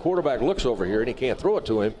or the quarterback looks over here and he can't throw it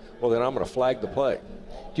to him, well, then I'm going to flag the play.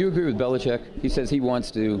 Do you agree with Belichick? He says he wants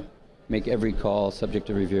to make every call subject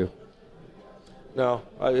to review. No,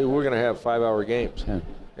 we're going to have 5-hour games,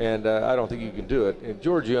 and I don't think you can do it. And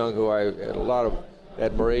George Young, who I had a lot of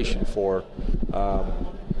admiration for,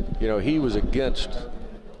 he was against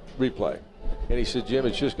replay. And he said, Jim,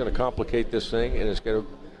 it's just going to complicate this thing, and it's going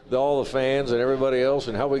to all the fans and everybody else,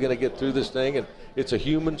 and how are we going to get through this thing? And it's a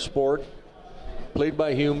human sport, played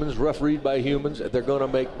by humans, refereed by humans, and they're going to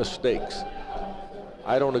make mistakes.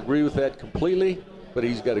 I don't agree with that completely, but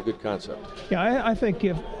he's got a good concept. Yeah, I think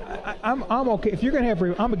I'm okay. If you're going to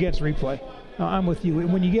have I'm against replay. I'm with you.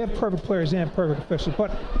 When you get perfect players and perfect officials,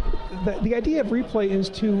 but the idea of replay is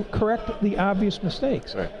to correct the obvious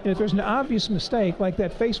mistakes. Right. And if there's an obvious mistake, like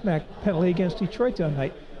that face mask penalty against Detroit the other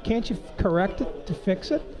night, can't you correct it to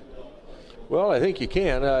fix it? Well, I think you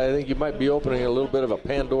can. I think you might be opening a little bit of a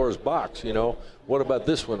Pandora's box. What about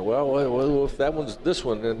this one? Well, if that one's this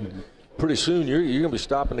one, then pretty soon you're going to be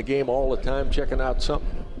stopping the game all the time, checking out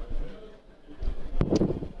something.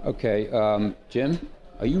 Okay, Jim,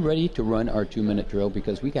 are you ready to run our 2-minute drill?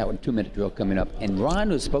 Because we got a 2-minute drill coming up, and Ron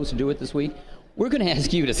was supposed to do it this week. We're going to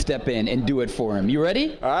ask you to step in and do it for him. You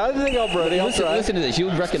ready? I think I'm ready. Listen to this.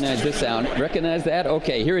 You'll recognize this sound. Recognize that?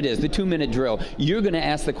 Okay, here it is, the 2-minute drill. You're going to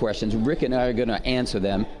ask the questions. Rick and I are going to answer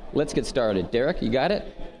them. Let's get started. Derek, you got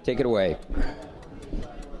it? Take it away.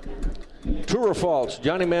 True or false?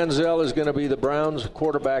 Johnny Manziel is going to be the Browns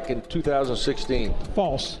quarterback in 2016.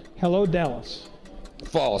 False. Hello, Dallas.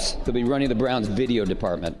 False. They'll be running the Browns video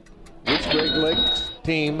department. Which Great Lakes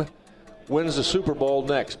team wins the Super Bowl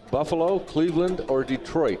next? Buffalo, Cleveland, or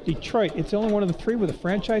Detroit? Detroit. It's the only one of the three with a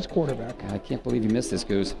franchise quarterback. I can't believe you missed this,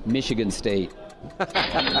 Goose. Michigan State.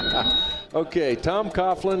 Okay, Tom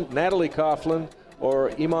Coughlin, Natalie Coughlin, or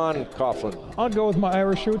Eamon Coughlin? I'll go with my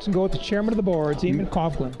Irish roots and go with the chairman of the boards, Eamon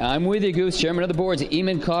Coughlin. I'm with you, Goose. Chairman of the boards,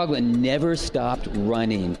 Eamon Coughlin, never stopped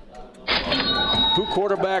running. Who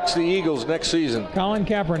quarterbacks the Eagles next season? Colin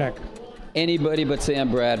Kaepernick. Anybody but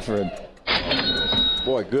Sam Bradford.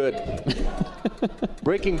 Boy, good.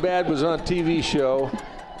 Breaking Bad was on a TV show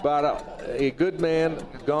about a good man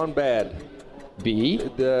gone bad. B.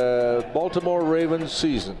 The Baltimore Ravens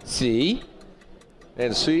season. C.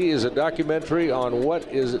 And C is a documentary on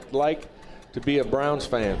what is it like to be a Browns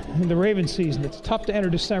fan. In the Ravens season, it's tough to enter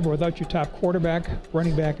December without your top quarterback,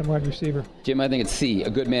 running back, and wide receiver. Jim, I think it's C. A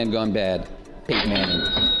good man gone bad. Peyton Manning.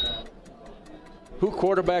 Who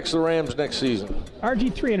quarterbacks the Rams next season?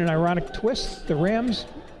 RG3. In an ironic twist, the Rams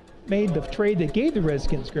made the trade that gave the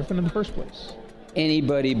Redskins Griffin in the first place.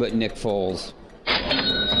 Anybody but Nick Foles.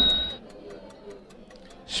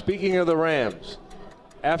 Speaking of the Rams,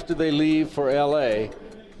 after they leave for L.A.,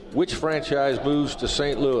 which franchise moves to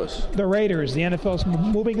St. Louis? The Raiders, the NFL's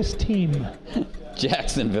movingest team.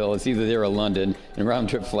 Jacksonville. It's either there or London, and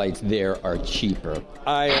round-trip flights there are cheaper.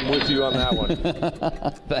 I am with you on that one.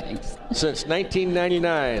 Thanks. Since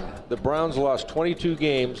 1999, the Browns lost 22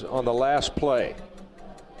 games on the last play.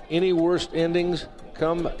 Any worse endings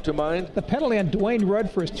come to mind? The penalty on Dwayne Rudd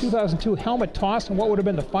for his 2002 helmet toss and what would have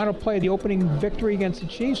been the final play of the opening victory against the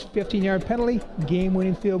Chiefs. 15-yard penalty,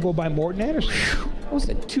 game-winning field goal by Morton Anderson. That was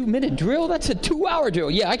a 2-minute drill? That's a 2-hour drill.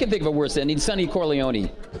 Yeah, I can think of a worse ending. Sonny Corleone.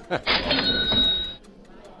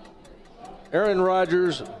 Aaron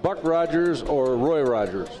Rodgers, Buck Rodgers, or Roy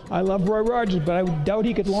Rodgers? I love Roy Rodgers, but I would doubt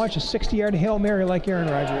he could launch a 60-yard Hail Mary like Aaron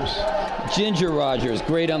Rodgers. Ginger Rodgers,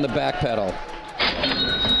 great on the back pedal.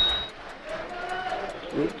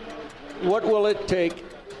 What will it take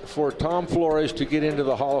for Tom Flores to get into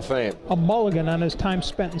the Hall of Fame? A mulligan on his time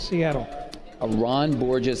spent in Seattle. A Ron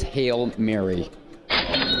Borges Hail Mary.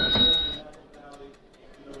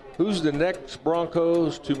 Who's the next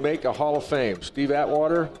Broncos to make a Hall of Fame? Steve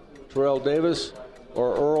Atwater, Terrell Davis,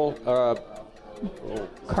 or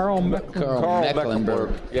Carl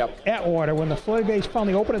Mecklenburg. Yep. Atwater. When the floodgates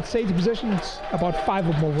finally open at safety positions, about 5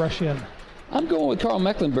 of them will rush in. I'm going with Carl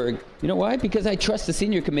Mecklenburg. You know why? Because I trust the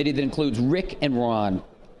senior committee that includes Rick and Ron.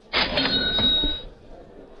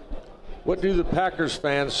 What do the Packers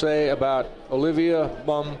fans say about Olivia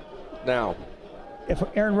Munn now? If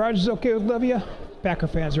Aaron Rodgers is okay with Olivia, Packer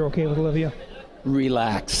fans are okay with Olivia.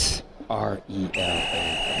 Relax.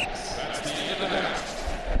 R-E-L-A-X.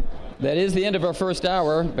 That is the end of our first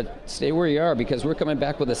hour, but stay where you are because we're coming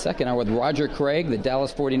back with a second hour with Roger Craig, the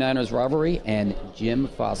Dallas 49ers rivalry, and Jim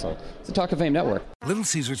Fossil. It's the Talk of Fame Network. Little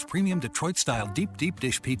Caesars Premium Detroit-style deep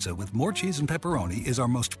dish pizza with more cheese and pepperoni is our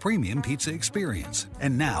most premium pizza experience.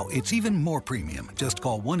 And now it's even more premium. Just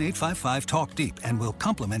call 1-855-TALK-DEEP and we'll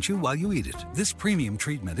compliment you while you eat it. This premium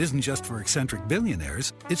treatment isn't just for eccentric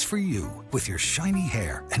billionaires. It's for you, with your shiny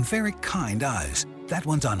hair and very kind eyes. That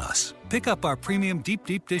one's on us. Pick up our premium deep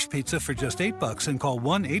dish pizza for just $8 and call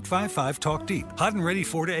 1-855-TALK-DEEP. Hot and ready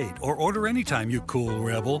 4 to 8, or order anytime, you cool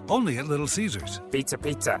rebel. Only at Little Caesars. Pizza.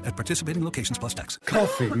 At participating locations plus tax.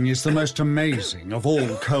 Coughing is the most amazing of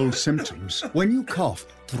all cold symptoms. When you cough,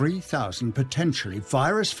 3,000 potentially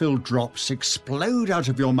virus-filled drops explode out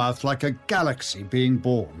of your mouth like a galaxy being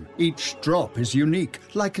born. Each drop is unique,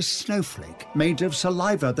 like a snowflake made of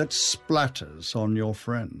saliva that splatters on your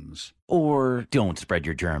friends. Or don't spread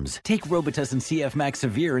your germs. Take Robitussin CF Max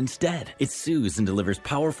Severe instead. It soothes and delivers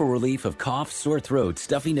powerful relief of cough, sore throat,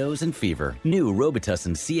 stuffy nose, and fever. New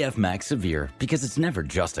Robitussin CF Max Severe, because it's never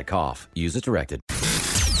just a cough. Use as directed.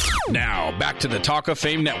 Now, back to the Talk of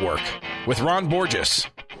Fame Network with Ron Borges,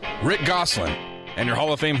 Rick Gosselin, and your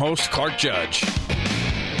Hall of Fame host, Clark Judge.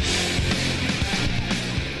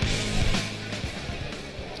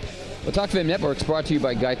 The Talk of Fame Network is brought to you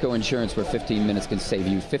by Geico Insurance, where 15 minutes can save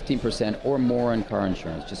you 15% or more on car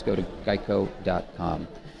insurance. Just go to geico.com.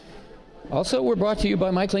 Also, we're brought to you by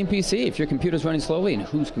MyCleanPC. If your computer's running slowly and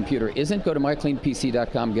whose computer isn't, go to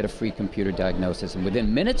mycleanpc.com, get a free computer diagnosis. And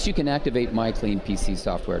within minutes, you can activate MyCleanPC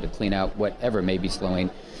software to clean out whatever may be slowing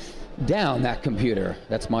down that computer.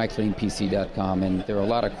 That's mycleanpc.com. And there are a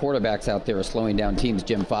lot of quarterbacks out there who are slowing down teams.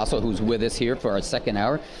 Jim Fossil, who's with us here for our second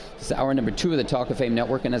hour. This is hour number 2 of the Talk of Fame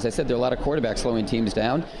Network. And as I said, there are a lot of quarterbacks slowing teams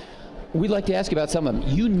down. We'd like to ask you about some of them.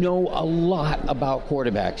 You know a lot about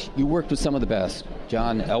quarterbacks. You worked with some of the best.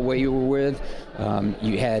 John Elway you were with.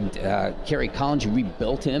 You had Kerry Collins. You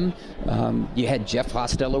rebuilt him. You had Jeff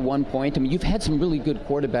Hostetler at one point. I mean, you've had some really good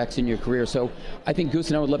quarterbacks in your career. So I think Goose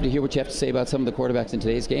and I would love to hear what you have to say about some of the quarterbacks in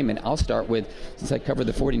today's game. And I'll start with, since I covered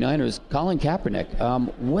the 49ers, Colin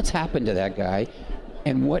Kaepernick. What's happened to that guy,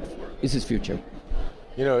 and what is his future?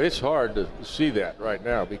 You know, it's hard to see that right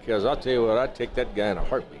now because I'll tell you what, I'd take that guy in a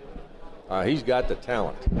heartbeat. He's got the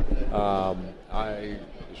talent. I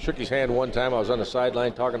shook his hand one time. I was on the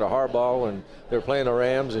sideline talking to Harbaugh, and they were playing the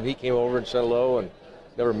Rams, and he came over and said hello, and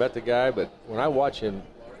never met the guy. But when I watch him,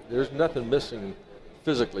 there's nothing missing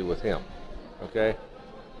physically with him, okay?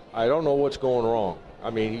 I don't know what's going wrong. I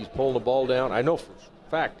mean, he's pulling the ball down. I know for a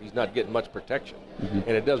fact he's not getting much protection, and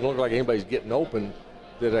it doesn't look like anybody's getting open.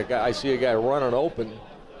 I see a guy running open,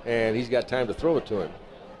 and he's got time to throw it to him.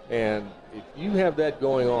 And if you have that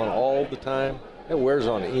going on all the time, it wears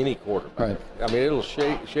on any quarterback. Right. I mean, it'll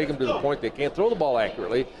shake them to the point they can't throw the ball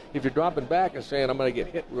accurately if you're dropping back and saying, I'm going to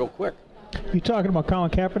get hit real quick. You talking about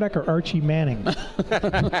Colin Kaepernick or Archie Manning?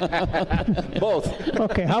 Both.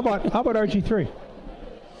 Okay, how about RG3?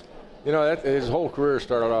 You know, his whole career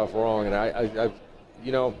started off wrong, and I've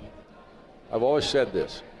always said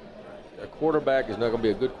this. A quarterback is not going to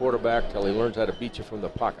be a good quarterback till he learns how to beat you from the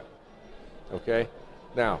pocket. Okay?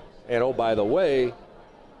 Now, and oh, by the way,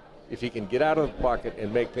 if he can get out of the pocket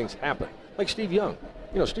and make things happen, like Steve Young.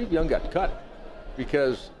 You know, Steve Young got cut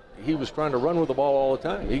because he was trying to run with the ball all the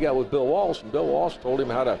time. He got with Bill Walsh, and Bill Walsh told him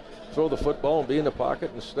how to throw the football and be in the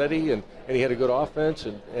pocket and steady, and he had a good offense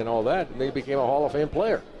and all that, and then he became a Hall of Fame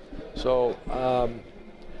player. So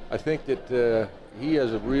I think that he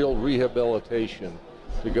has a real rehabilitation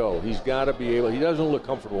to go. He's got to be able. He doesn't look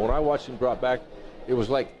comfortable. When I watched him drop back, it was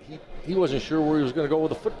like he wasn't sure where he was going to go with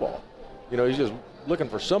the football. You know, he's just looking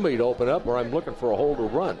for somebody to open up, or I'm looking for a hole to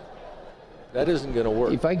run. That isn't going to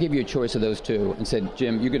work. If I give you a choice of those two and said,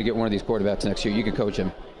 Jim, you're going to get one of these quarterbacks next year, you could coach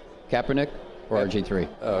him, Kaepernick or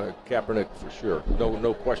RG3? Kaepernick for sure.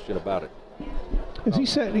 No question about it. Has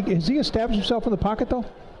he established himself in the pocket, though?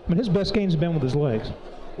 I mean, his best games have been with his legs.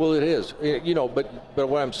 Well, it is. You know, but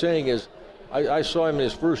what I'm saying is, I saw him in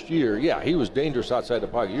his first year. Yeah, he was dangerous outside the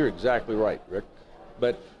pocket. You're exactly right, Rick.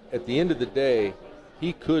 But at the end of the day,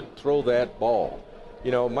 he could throw that ball.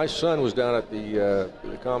 You know, my son was down at the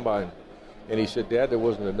combine, and he said, Dad, there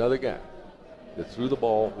wasn't another guy that threw the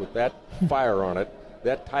ball with that fire on it,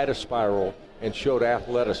 that tight a spiral, and showed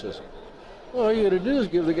athleticism. Well, all you got to do is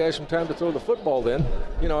give the guy some time to throw the football then.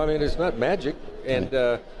 You know, I mean, it's not magic. And,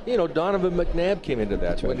 you know, Donovan McNabb came into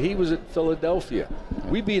that. When he was at Philadelphia,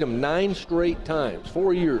 we beat him 9 straight times,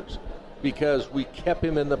 4 years, because we kept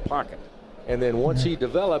him in the pocket. And then once he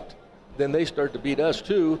developed, then they started to beat us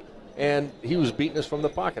too, and he was beating us from the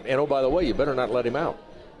pocket. And, oh, by the way, you better not let him out.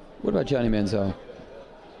 What about Johnny Manziel?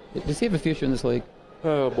 Does he have a future in this league?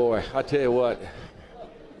 Oh, boy, I tell you what.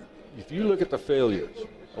 If you look at the failures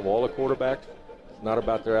of all the quarterbacks, it's not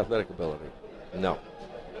about their athletic ability. No.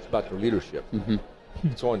 It's about their leadership.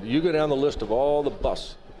 So when you go down the list of all the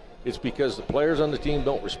busts, it's because the players on the team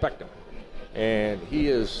don't respect him. And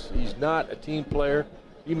he's not a team player.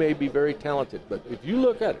 He may be very talented, but if you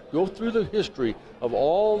look at it, go through the history of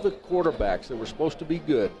all the quarterbacks that were supposed to be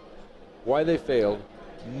good, why they failed,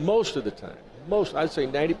 most of the time, I'd say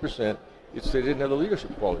 90%, it's they didn't have the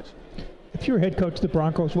leadership qualities. If you're head coach of the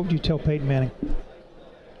Broncos, what would you tell Peyton Manning?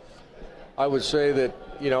 I would say that,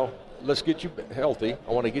 you know, let's get you healthy.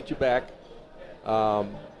 I want to get you back.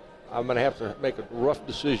 I'm going to have to make a rough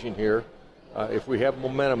decision here if we have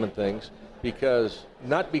momentum and things,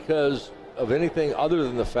 not because of anything other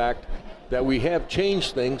than the fact that we have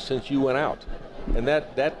changed things since you went out. And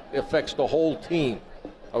that affects the whole team,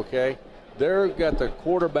 okay? They've got the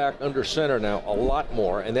quarterback under center now a lot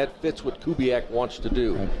more, and that fits what Kubiak wants to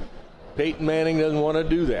do. Right. Peyton Manning doesn't want to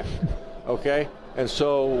do that, okay? And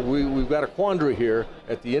so we've got a quandary here.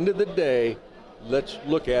 At the end of the day, let's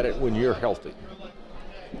look at it when you're healthy.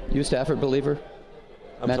 You a Stafford believer?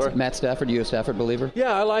 Matt Stafford, you a Stafford believer?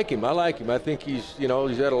 Yeah, I like him. I think he's had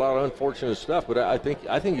a lot of unfortunate stuff, but I think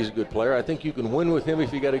he's a good player. I think you can win with him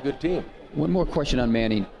if you got a good team. One more question on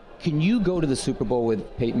Manning. Can you go to the Super Bowl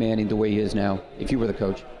with Peyton Manning the way he is now, if you were the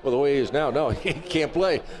coach? Well, the way he is now, no, he can't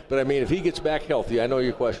play. But, I mean, if he gets back healthy, I know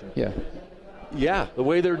your question. Yeah. Yeah, the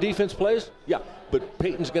way their defense plays, yeah. But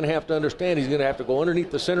Peyton's going to have to understand he's going to have to go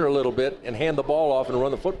underneath the center a little bit and hand the ball off and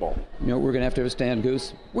run the football. You know what we're going to have to understand,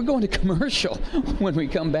 Goose? We're going to commercial. When we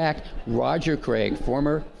come back, Roger Craig,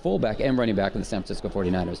 former fullback and running back of the San Francisco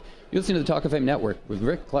 49ers. You're listening to the Talk of Fame Network with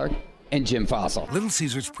Rick Clark and Jim Fossil. Little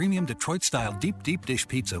Caesars Premium Detroit-style deep dish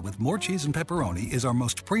pizza with more cheese and pepperoni is our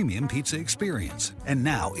most premium pizza experience. And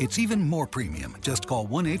now it's even more premium. Just call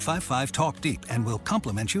 1-855-TALK-DEEP and we'll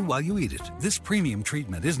compliment you while you eat it. This premium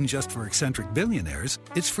treatment isn't just for eccentric billionaires.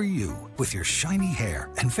 It's for you, with your shiny hair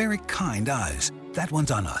and very kind eyes. That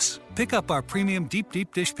one's on us. Pick up our premium deep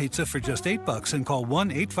dish pizza for just $8 and call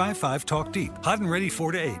 1-855-TALK-DEEP. Hot and ready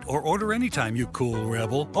 4 to 8, or order anytime, you cool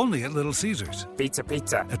rebel. Only at Little Caesars. Pizza.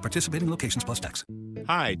 At participating locations plus tax.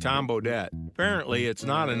 Hi, Tom Bodette. Apparently, it's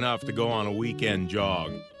not enough to go on a weekend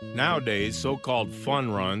jog. Nowadays, so-called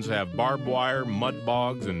fun runs have barbed wire, mud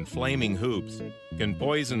bogs, and flaming hoops. Can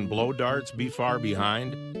poison blow darts be far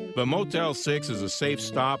behind? But Motel 6 is a safe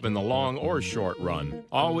stop in the long or short run.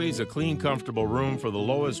 Always a clean, comfortable room for the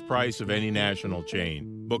lowest price of any national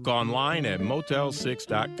chain. Book online at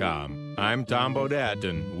motel6.com. I'm Tom Bodette,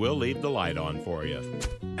 and we'll leave the light on for you.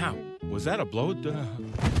 Ow, was that a blow?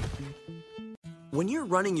 When you're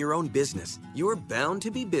running your own business, you're bound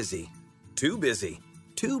to be busy. Too busy.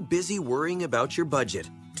 Too busy worrying about your budget.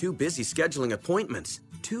 Too busy scheduling appointments.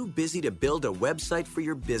 Too busy to build a website for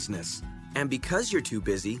your business. And because you're too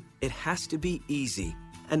busy, it has to be easy.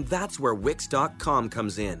 And that's where Wix.com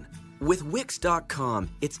comes in. With Wix.com,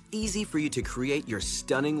 it's easy for you to create your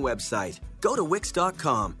stunning website. Go to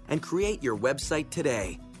Wix.com and create your website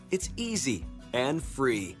today. It's easy and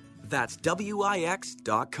free. That's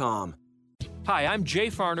Wix.com. Hi, I'm Jay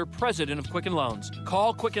Farner, president of Quicken Loans.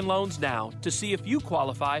 Call Quicken Loans now to see if you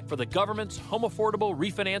qualify for the government's Home Affordable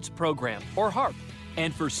Refinance Program, or HARP.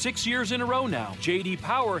 And for 6 years in a row now, J.D.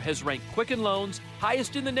 Power has ranked Quicken Loans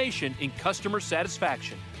highest in the nation in customer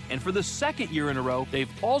satisfaction. And for the second year in a row,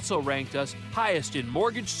 they've also ranked us highest in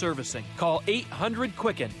mortgage servicing. Call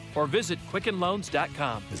 800-QUICKEN or visit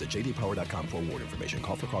QuickenLoans.com. Visit jdpower.com for award information.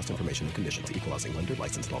 Call for cost information and conditions. Equal housing lender.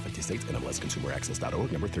 Licensed in all 50 states.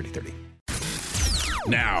 NMLSConsumerAccess.org. Number 3030.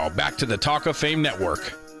 Now, back to the Talk of Fame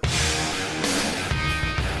Network.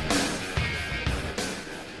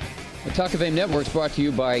 The Talk of Fame Network is brought to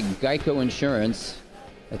you by Geico Insurance.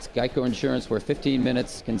 That's Geico Insurance, where 15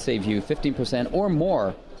 minutes can save you 15% or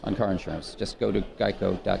more on car insurance. Just go to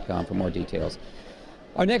geico.com for more details.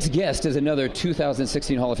 Our next guest is another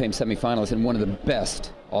 2016 Hall of Fame semifinalist and one of the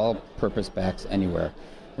best all-purpose backs anywhere.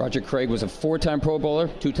 Roger Craig was a 4-time Pro Bowler,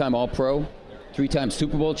 2-time All-Pro, 3-time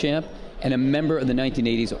Super Bowl champ, and a member of the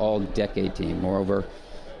 1980s All-Decade team. Moreover,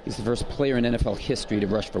 he's the first player in NFL history to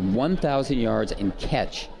rush for 1,000 yards and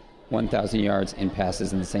catch 1,000 yards in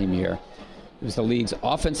passes in the same year. He was the league's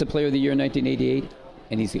Offensive Player of the Year in 1988,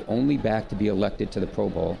 and he's the only back to be elected to the Pro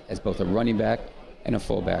Bowl as both a running back and a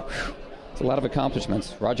fullback. It's a lot of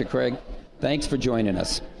accomplishments. Roger Craig, thanks for joining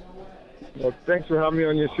us. Well, thanks for having me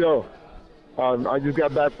on your show. I just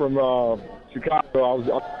got back from Chicago. I was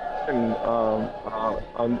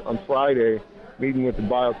on Friday meeting with the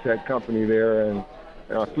biotech company there, and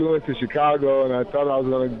I flew into Chicago, and I thought I was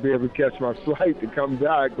going to be able to catch my flight to come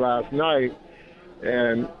back last night,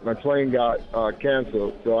 and my plane got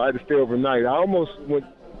canceled, so I had to stay overnight. I almost went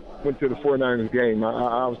to the 49ers game.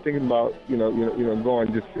 I was thinking about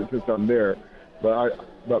going just since I'm there, but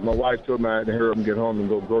my wife told me I had to hurry up and get home and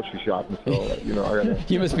go grocery shopping. So I got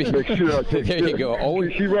you must be. Make sure I take there you go.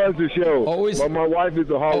 Always, she runs the show. But my wife is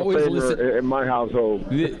a Hall of Famer in my household.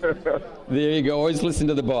 There you go. Always listen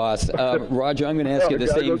to the boss. Roger, I'm going to ask you the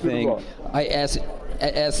same thing. I asked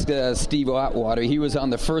Steve Atwater. He was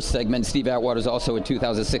on the first segment. Steve Atwater is also a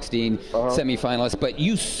 2016 semifinalist. But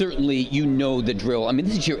you certainly, know the drill. I mean,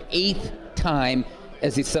 this is your 8th time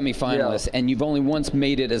as a semifinalist, and you've only once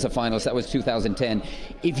made it as a finalist. That was 2010.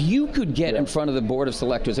 If you could get in front of the board of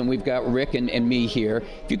selectors, and we've got Rick and me here,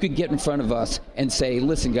 if you could get in front of us and say,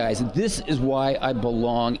 listen, guys, this is why I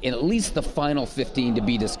belong in at least the final 15 to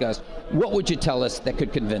be discussed, what would you tell us that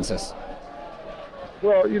could convince us?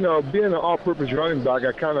 Well, being an all-purpose running back,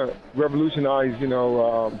 I kind of revolutionized, as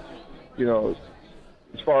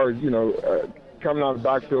far as, coming out of the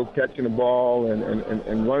backfield, catching the ball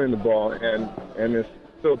and running the ball, and it's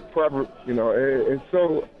so it's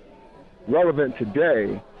so relevant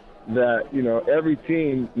today that every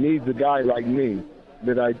team needs a guy like me,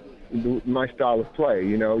 my style of play.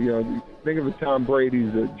 Think of the Tom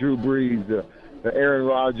Brady's, the Drew Brees, the Aaron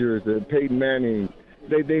Rodgers, the Peyton Manning.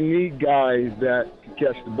 They need guys that can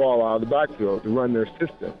catch the ball out of the backfield to run their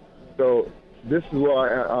system. So this is why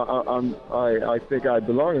I think I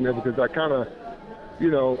belong in there, because I kind of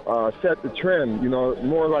set the trend,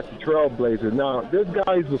 more like the trailblazer. Now, there's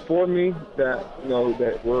guys before me that,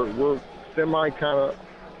 that were semi kind of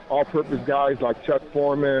all-purpose guys like Chuck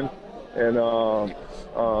Foreman and,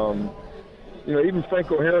 even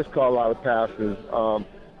Franco Harris caught a lot of passes. I'm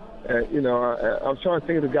trying to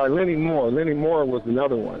think of the guy, Lenny Moore. Lenny Moore was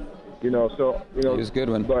another one, he was a good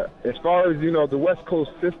one. But as far as, the West Coast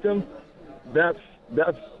system, that's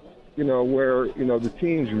where, the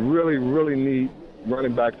teams really, really need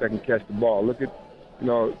running backs that can catch the ball. Look at,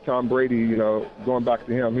 Tom Brady, going back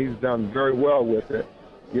to him, he's done very well with it,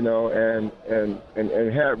 and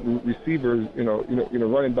have receivers,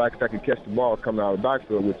 running backs that can catch the ball coming out of the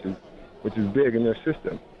backfield, which is big in their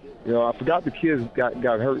system. I forgot the kid got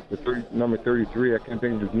hurt, number 33, I can't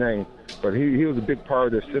think of his name, but he was a big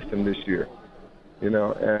part of their system this year,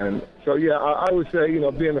 and so, I would say,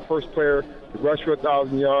 being the first player to rush for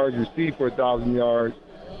 1,000 yards, receive for 1,000 yards,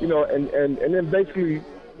 and then basically,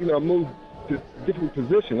 move to different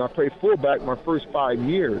positions. I played fullback my first 5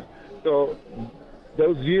 years. So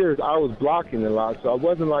those years I was blocking a lot, so I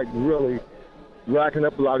wasn't like really racking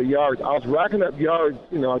up a lot of yards. I was racking up yards,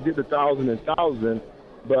 I did 1,000,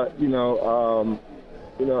 but,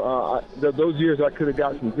 those years I could have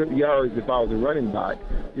got some good yards if I was a running back,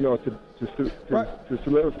 to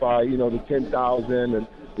solidify, the 10,000 and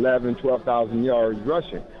 11, 12,000 yards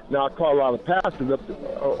rushing. Now, I caught a lot of passes.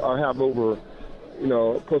 I have over,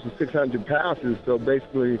 close to 600 passes. So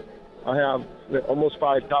basically, I have almost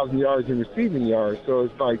 5,000 yards in receiving yards. So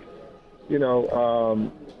it's like,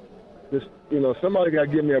 somebody got to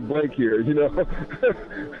give me a break here, and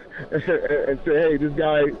say, hey, this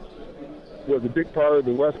guy was a big part of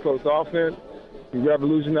the West Coast offense. He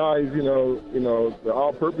revolutionized, the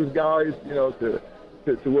all-purpose guys, to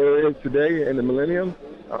where it is today in the millennium.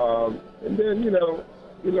 And then,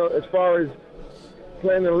 as far as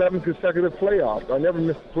playing 11 consecutive playoffs, I never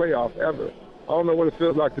missed a playoff ever. I don't know what it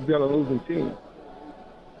feels like to be on a losing team.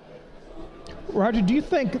 Roger, do you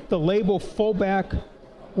think the label fullback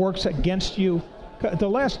works against you? The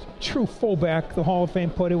last true fullback the Hall of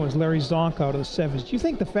Fame put in was Larry Zonk out of the 70s. Do you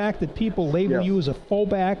think the fact that people label you as a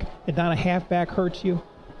fullback and not a halfback hurts you?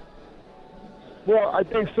 Well, I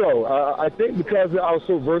think so. I think because I was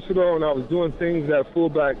so versatile and I was doing things that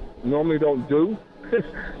fullback normally don't do. They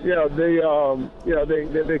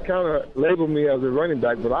kind of labeled me as a running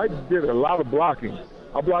back, but I did a lot of blocking.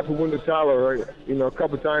 I blocked for Wendell Tyler, a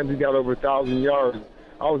couple of times he got over 1,000 yards.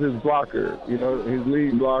 I was his blocker, his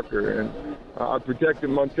lead blocker, and I protected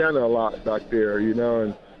Montana a lot back there, and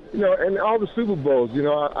all the Super Bowls,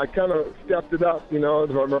 I kind of stepped it up,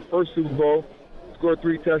 my first Super Bowl, scored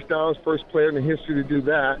 3 touchdowns, first player in the history to do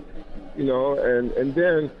that, and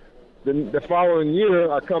then the following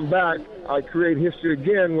year I come back, I create history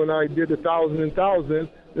again when I did the 1,000.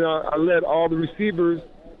 I led all the receivers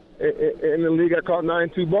in the league. I caught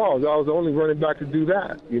 92 balls. I was the only running back to do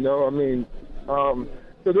that,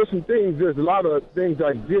 so there's a lot of things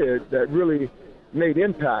I did that really made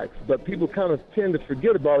impacts, but people kind of tend to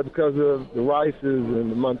forget about it because of the Rices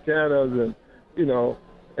and the Montanas and,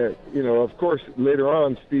 of course, later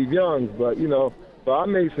on, Steve Young's, but I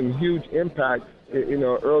made some huge impacts,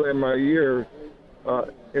 early in my year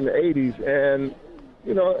in the 80s and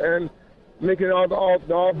making it the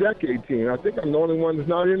all-decade team. I think I'm the only one that's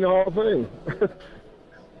not in the Hall of Fame.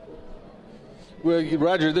 Well,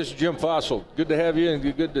 Roger, this is Jim Fossil. Good to have you and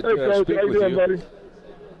good to Coach, speak how with you doing, you. buddy?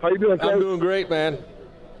 How you doing, Coach? I'm doing great, man.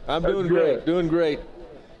 I'm doing great.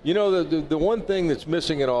 The one thing that's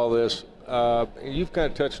missing in all this, you've kind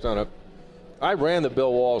of touched on it, I ran the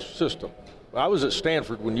Bill Walsh system. I was at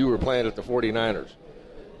Stanford when you were playing at the 49ers.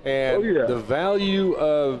 And the value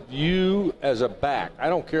of you as a back, I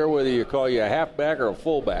don't care whether you call you a halfback or a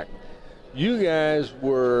fullback, you guys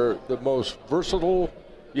were the most versatile.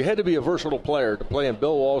 You had to be a versatile player to play in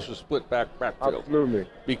Bill Walsh's split backfield. Absolutely.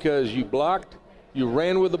 Because you blocked, you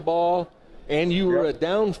ran with the ball, and you were a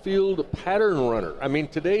downfield pattern runner. I mean,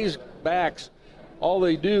 today's backs, all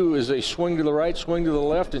they do is they swing to the right, swing to the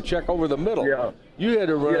left, and check over the middle. Yeah. You had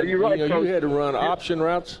to run. You're right, you had to run option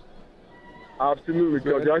routes. Absolutely,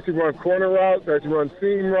 Coach. I used to run corner routes. I used to run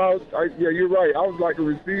seam routes. You're right. I was like a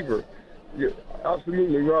receiver. You're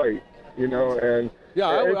absolutely right. And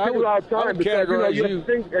I took a lot of time because you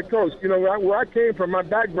think, Coach. Where I came from, my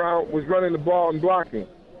background was running the ball and blocking.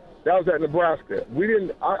 That was at Nebraska.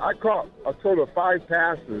 I caught a total of 5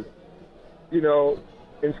 passes, in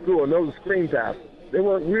school, and those were screen passes. We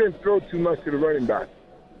didn't throw too much to the running back,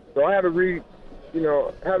 so I had to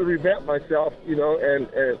revamp myself, and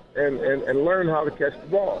learn how to catch the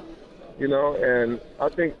ball, and I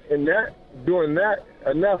think doing that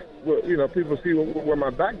enough, people see where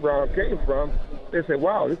my background came from. They say,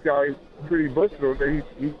 wow, this guy is pretty versatile.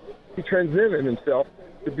 He transcended himself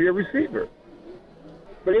to be a receiver.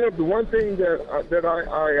 But the one thing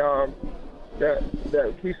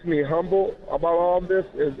that keeps me humble about all this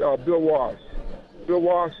is Bill Walsh. Bill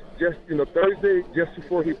Walsh, just Thursday, just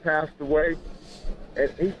before he passed away,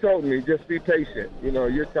 and he told me, just be patient.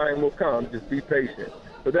 Your time will come. Just be patient.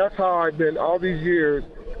 So that's how I've been all these years.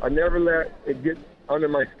 I never let it get under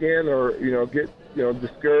my skin or get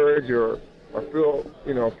discouraged or feel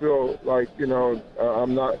like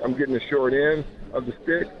I'm getting the short end of the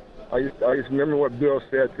stick. I just remember what Bill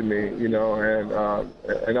said to me, and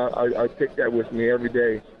I take that with me every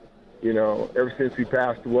day. Ever since he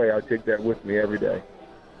passed away, I take that with me every day.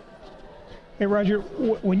 Hey, Roger,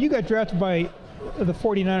 when you got drafted by the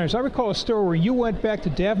 49ers, I recall a story where you went back to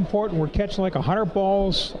Davenport and were catching like 100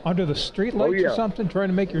 balls under the streetlights or something, trying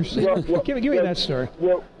to make your season. Give me that story.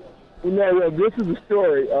 Well, this is the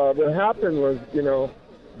story. What happened was, Bill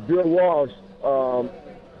Walsh,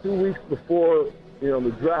 2 weeks before,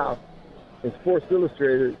 the draft, in Sports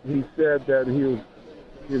Illustrated, he said that he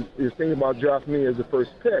was thinking about drafting me as the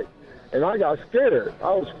first pick. And I got scared.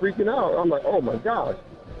 I was freaking out. I'm like, oh, my gosh.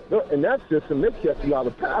 In that system, they catch a lot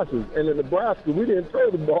of passes. And in Nebraska, we didn't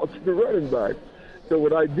throw the ball to the running back. So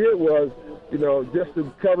what I did was, just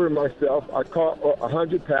to cover myself, I caught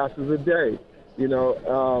 100 passes a day.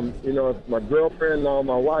 My girlfriend, now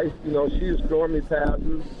my wife, she was throwing me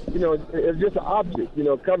passes. It's just an object,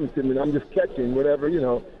 coming to me. And I'm just catching whatever,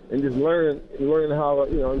 and just learning how,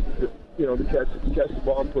 to catch the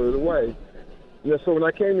ball and put it away. So when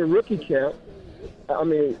I came to rookie camp,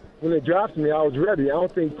 when they drafted me, I was ready. I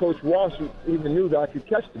don't think Coach Walsh even knew that I could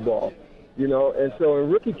catch the ball, And so in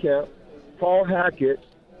rookie camp, Paul Hackett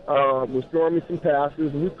was throwing me some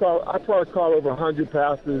passes. I probably caught over 100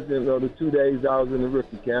 passes in the 2 days I was in the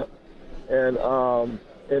rookie camp. And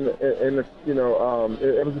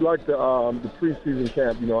it was like the preseason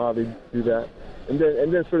camp, how they do that. And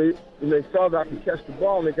then so they saw that I could catch the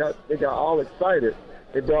ball, and they got all excited.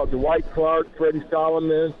 They brought Dwight Clark, Freddie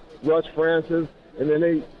Solomon, Russ Francis, and then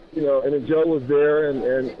and then Joe was there,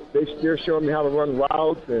 and they're showing me how to run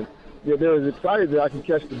routes, and they was excited that I could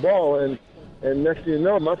catch the ball, and next thing you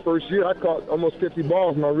know, my first year I caught almost 50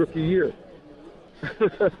 balls my rookie year.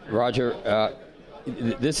 Roger,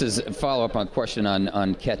 this is a follow-up on question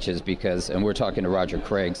on catches and we're talking to Roger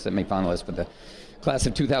Craig, semifinalist for the class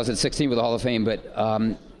of 2016 with the Hall of Fame, but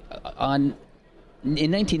in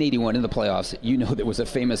 1981 in the playoffs, there was a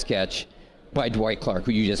famous catch by Dwight Clark,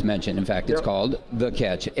 who you just mentioned. In fact, it's called The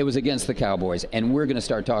Catch. It was against the Cowboys, and we're going to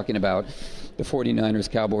start talking about the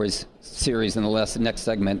 49ers-Cowboys series in the next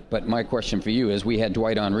segment, but my question for you is, we had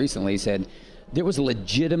Dwight on recently, he said there was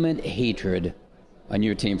legitimate hatred on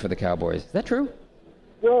your team for the Cowboys. Is that true?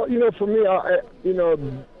 Well, for me, I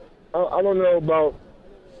don't know about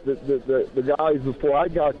the guys before I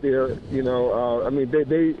got there.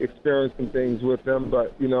 They experienced some things with them,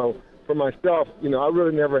 but for myself, I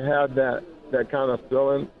really never had that kind of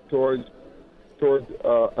feeling towards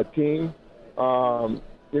a team. Because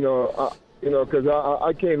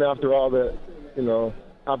I came after all that,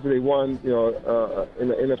 after they won, in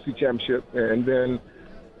the NFC Championship, and then.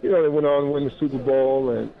 They went on to win the Super Bowl,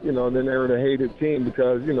 and, then they were a hated team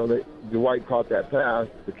because, Dwight caught that pass,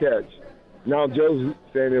 the catch. Now Joe's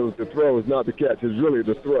saying it was the throw. It's not the catch. It's really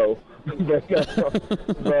the throw.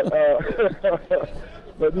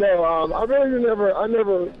 But no,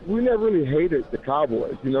 we never really hated the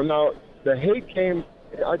Cowboys. Now the hate came,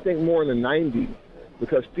 I think, more in the 90s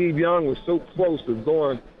because Steve Young was so close to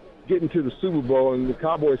getting to the Super Bowl, and the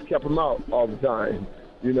Cowboys kept him out all the time,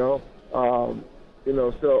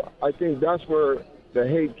 so I think that's where the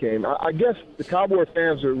hate came. I guess the Cowboy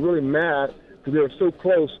fans are really mad because they were so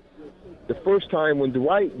close the first time when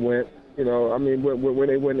Dwight went, when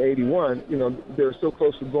they went 81, they were so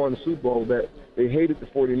close to going to the Super Bowl that they hated the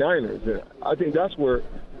 49ers. And I think that's where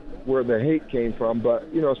the hate came from. But,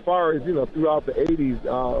 as far as, throughout the 80s,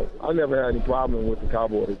 I never had any problem with the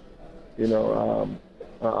Cowboys. It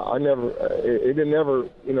didn't never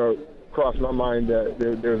cross my mind that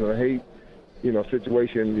there's a hate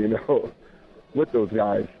situation, with those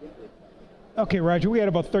guys. Okay, Roger, we had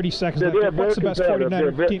about 30 seconds left. What's the best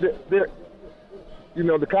 49er team?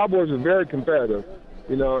 The Cowboys are very competitive,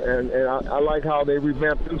 and I like how they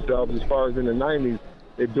revamped themselves as far as in the 90s.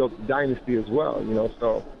 They built a dynasty as well,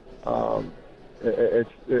 so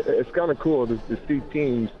it's kind of cool to see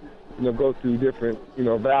teams, go through different,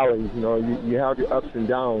 valleys. You have your ups and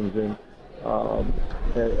downs, and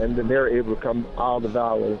then they're able to come out of the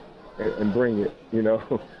valley and bring it,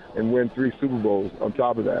 and win 3 Super Bowls on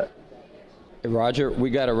top of that. Roger,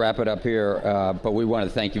 we got to wrap it up here, but we want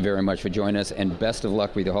to thank you very much for joining us, and best of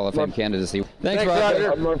luck with the Hall of Fame candidacy. Thanks,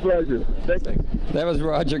 Roger. My pleasure. Thanks. That was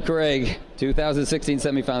Roger Craig, 2016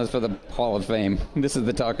 semifinalist for the Hall of Fame. This is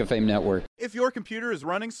the Talk of Fame Network. If your computer is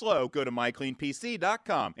running slow, go to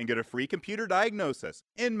mycleanpc.com and get a free computer diagnosis.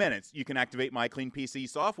 In minutes, you can activate MyCleanPC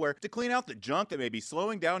software to clean out the junk that may be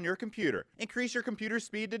slowing down your computer. Increase your computer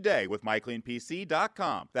speed today with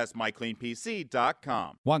mycleanpc.com. That's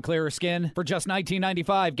mycleanpc.com. Want clearer skin? For just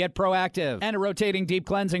 $19.95, get Proactive and a rotating deep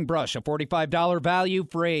cleansing brush, a $45 value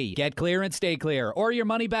free. Get clear and stay clear, or your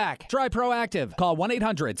money back. Try Proactive. Call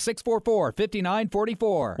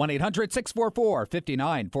 1-800-644-5944.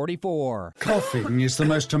 1-800-644-5944. Coughing is the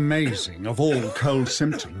most amazing of all cold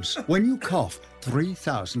symptoms. When you cough,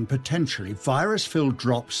 3,000 potentially virus-filled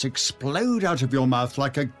drops explode out of your mouth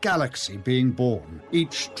like a galaxy being born.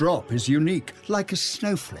 Each drop is unique, like a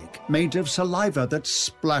snowflake made of saliva that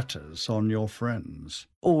splatters on your friends.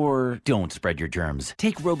 Or don't spread your germs.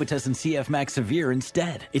 Take Robitussin CF Max Severe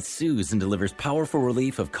instead. It soothes and delivers powerful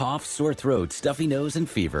relief of cough, sore throat, stuffy nose, and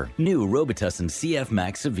fever. New Robitussin CF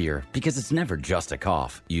Max Severe, because it's never just a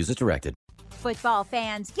cough. Use as directed. Football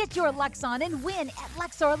fans, get your Lux on and win at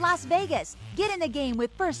Luxor Las Vegas. Get in the game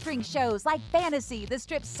with first-string shows like Fantasy, the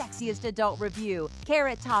Strip's sexiest adult review,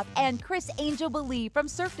 Carrot Top, and Chris Angel Believe from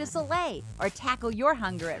Cirque du Soleil. Or tackle your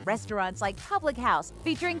hunger at restaurants like Public House,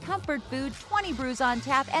 featuring comfort food, 20 brews on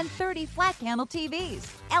tap, and 30 flat-panel TVs.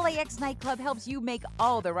 LAX Nightclub helps you make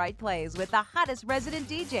all the right plays with the hottest resident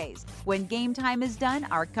DJs. When game time is done,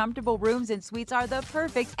 our comfortable rooms and suites are the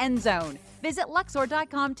perfect end zone. Visit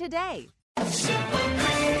Luxor.com today.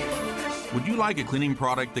 Would you like a cleaning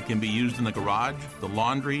product that can be used in the garage, the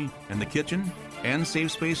laundry, and the kitchen, and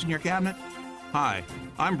save space in your cabinet? Hi,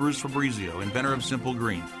 I'm Bruce Fabrizio, inventor of Simple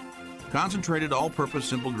Green. Concentrated all-purpose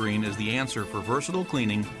Simple Green is the answer for versatile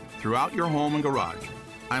cleaning throughout your home and garage.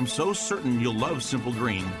 I'm so certain you'll love Simple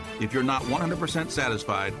Green. If you're not 100%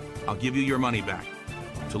 satisfied, I'll give you your money back.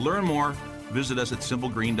 To learn more, visit us at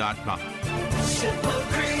simplegreen.com. Simple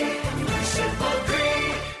Green, Simple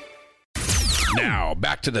Green. Now,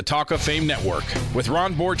 back to the Talk of Fame Network with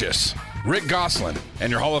Ron Borges, Rick Gosselin, and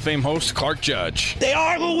your Hall of Fame host, Clark Judge. They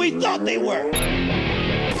are who we thought they were.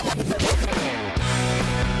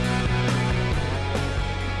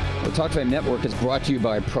 The Talk of Fame Network is brought to you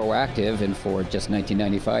by Proactive, and for just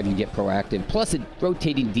 $19.95, you can get Proactive, plus a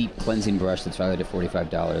rotating deep cleansing brush that's valued at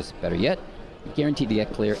 $45. Better yet, guaranteed to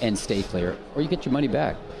get clear and stay clear, or you get your money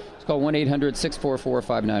back. It's called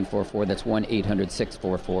 1-800-644-5944. That's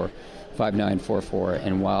 1-800-644-5944.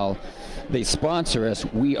 And while they sponsor us,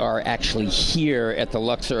 we are actually here at the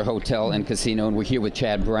Luxor Hotel and Casino, and we're here with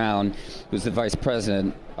Chad Brown, who's the Vice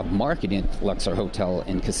President of Marketing at Luxor Hotel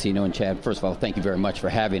and Casino. And Chad, first of all, thank you very much for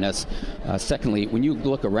having us. Secondly, when you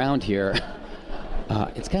look around here,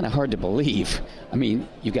 it's kind of hard to believe. I mean,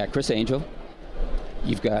 you've got Criss Angel,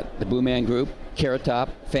 you've got the Blue Man Group, Carrot Top,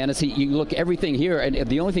 Fantasy. You look everything here, and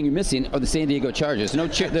the only thing you're missing are the San Diego Chargers.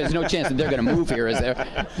 There's no chance that they're going to move here, is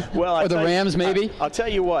there? Well, or the Rams, maybe? I'll tell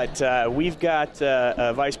you what. We've got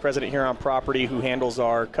a vice president here on property who handles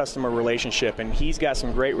our customer relationship, and he's got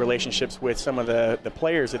some great relationships with some of the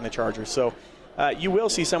players in the Chargers. So you will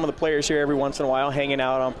see some of the players here every once in a while hanging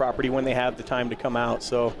out on property when they have the time to come out.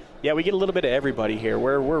 So, yeah, we get a little bit of everybody here.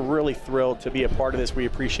 We're really thrilled to be a part of this. We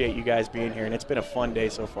appreciate you guys being here, and it's been a fun day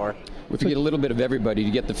so far. If you get a little bit of everybody,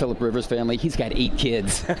 you get the Phillip Rivers family. He's got 8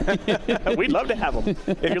 kids. We'd love to have them.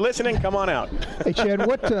 If you're listening, come on out. Hey, Chad,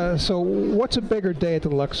 what's a bigger day at the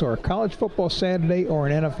Luxor, college football Saturday or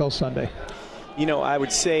an NFL Sunday? You know, I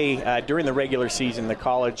would say during the regular season, the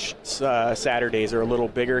college Saturdays are a little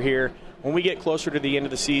bigger here. When we get closer to the end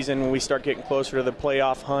of the season, when we start getting closer to the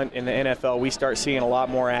playoff hunt in the NFL, we start seeing a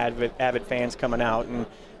lot more avid fans coming out. And,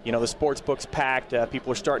 you know, the sports book's packed.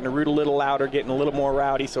 People are starting to root a little louder, getting a little more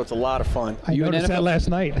rowdy, so it's a lot of fun. I noticed that last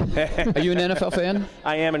night. Are you an NFL fan?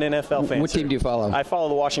 I am an NFL fan. What team do you follow? I follow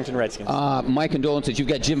the Washington Redskins. My condolences. You've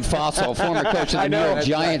got Jim Fossil, former coach of the New York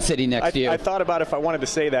Giants, sitting next to you. I thought about if I wanted to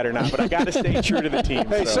say that or not, but I got to stay true to the team.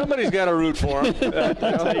 Hey, somebody's got to root for him. I'll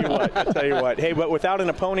tell you what. Hey, but without an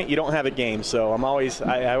opponent, you don't have a game. So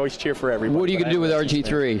I always cheer for everybody. What are you going to do with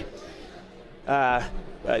RG3?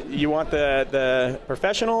 You want the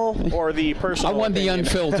professional or the personal? I want the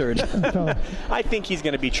unfiltered. I think he's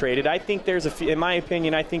going to be traded. I think in my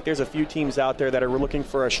opinion, I think there's a few teams out there that are looking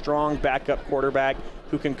for a strong backup quarterback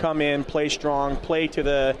who can come in, play strong, play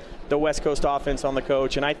to the West Coast offense on the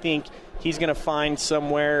coach. And I think he's going to find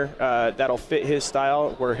somewhere that'll fit his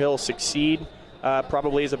style where he'll succeed.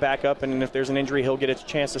 Probably as a backup, and if there's an injury, he'll get a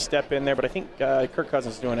chance to step in there. But I think Kirk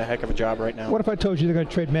Cousins is doing a heck of a job right now. What if I told you they're going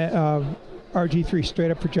to trade RG3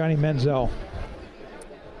 straight up for Johnny Manziel?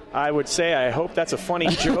 I would say I hope that's a funny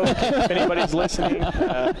joke if anybody's listening.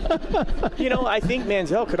 I think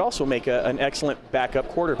Manziel could also make an excellent backup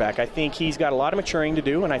quarterback. I think he's got a lot of maturing to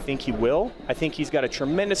do, and I think he will. I think he's got a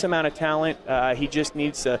tremendous amount of talent. He just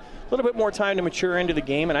needs a little bit more time to mature into the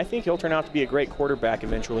game, and I think he'll turn out to be a great quarterback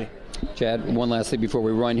eventually. Chad, one last thing before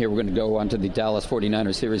we run here. We're going to go on to the Dallas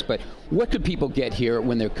 49ers series, but what could people get here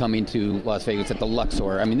when they're coming to Las Vegas at the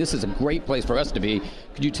Luxor? I mean, this is a great place for us to be.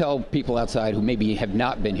 Could you tell people outside who maybe have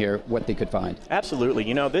not been here what they could find?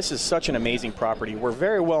 Absolutely. This is such an amazing property. We're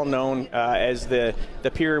very well known as the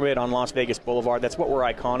Pyramid on Las Vegas Boulevard. That's what we're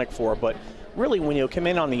iconic for, but really, when you come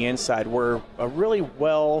in on the inside, we're a really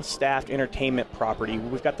well-staffed entertainment property.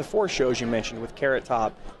 We've got the 4 shows you mentioned with Carrot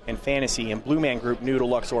Top and Fantasy and Blue Man Group new to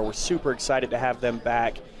Luxor. We're super excited to have them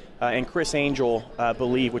back. And Criss Angel,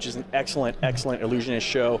 Believe, which is an excellent, excellent illusionist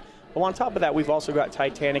show. Well, on top of that, we've also got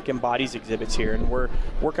Titanic and Bodies exhibits here, and we're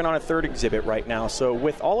working on a 3rd exhibit right now. So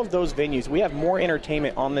with all of those venues, we have more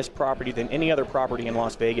entertainment on this property than any other property in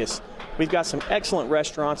Las Vegas. We've got some excellent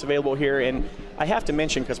restaurants available here, and I have to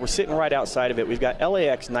mention, because we're sitting right outside of it, we've got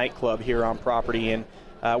LAX Nightclub here on property, and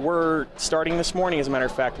we're starting this morning, as a matter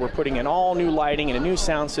of fact. We're putting in all new lighting and a new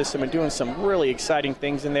sound system and doing some really exciting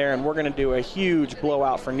things in there, and we're going to do a huge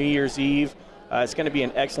blowout for New Year's Eve. It's going to be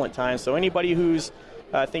an excellent time. So anybody who's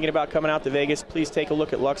thinking about coming out to Vegas, please take a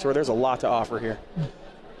look at Luxor. There's a lot to offer here.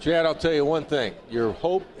 Chad, I'll tell you one thing. Your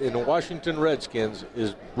hope in the Washington Redskins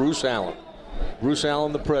is Bruce Allen. Bruce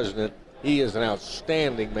Allen, the president, he is an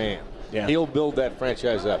outstanding man. Yeah. He'll build that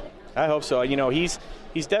franchise up. I hope so. He's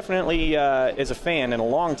definitely is a fan and a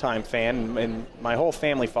longtime fan, and my whole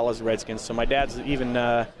family follows the Redskins. So my dad's even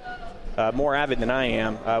more avid than I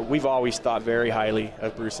am, we've always thought very highly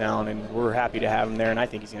of Bruce Allen, and we're happy to have him there, and I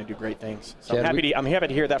think he's going to do great things. So Chad, I'm happy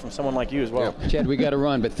to hear that from someone like you as well. Chad, we got to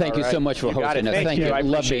run, but thank you so much for hosting us. Thank you. I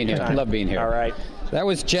love being here. Love being here. All right. That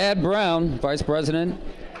was Chad Brown, Vice President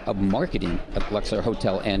of Marketing at Luxor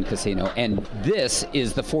Hotel and Casino. And this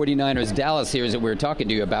is the 49ers Dallas series that we were talking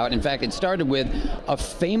to you about. In fact, it started with a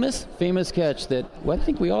famous catch that I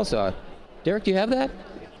think we all saw. Derek, do you have that?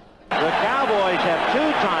 The Cowboys have 2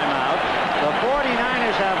 timeouts. The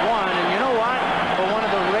 49ers have 1. And you know what? For one of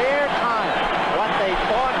the rare times, what they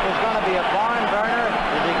thought was going to be a barn burner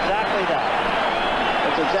is exactly that.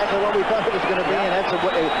 That's exactly what we thought it was going to be, and that's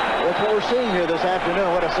what we're seeing here this afternoon.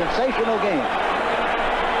 What a sensational game.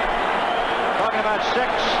 Talking about 6,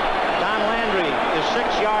 Don Landry is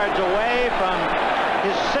 6 yards away from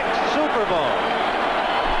his 6th Super Bowl.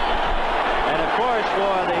 And of course,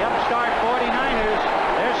 for the upstart 49ers,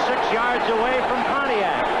 they're 6 yards away from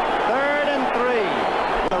Pontiac. 3rd and 3.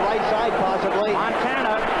 The right side, possibly.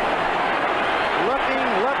 Montana looking,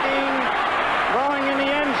 throwing in the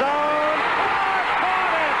end zone.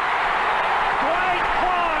 Caught it! Dwight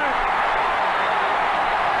Clark!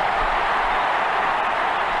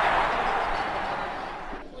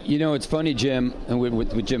 You know, it's funny, Jim, and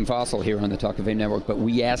with Jim Fossil here on the Talk of Fame Network, but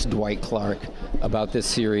we asked Dwight Clark about this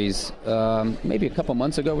series maybe a couple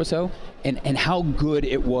months ago or so, and how good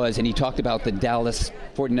it was, and he talked about the Dallas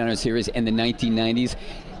 49ers series in the 1990s,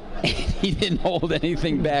 and he didn't hold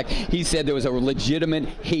anything back. He said there was a legitimate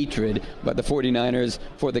hatred by the 49ers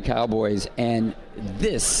for the Cowboys, and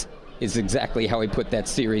this is exactly how he put that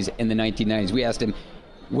series in the 1990s. We asked him,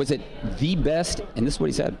 was it the best? And this is what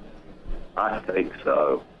he said. I think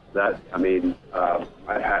so. I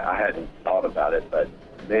hadn't thought about it, but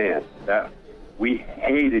man, we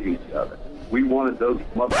hated each other. We wanted those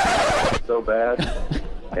motherfuckers so bad,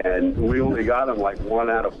 and we only got them like 1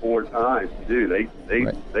 out of 4 times. Dude, they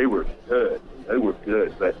were good. They were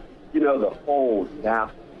good, but you know the whole the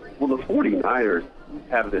 49ers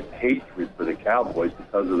have this hatred for the Cowboys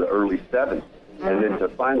because of the early 70s, and then to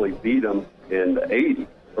finally beat them in the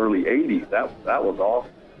early 80s, that was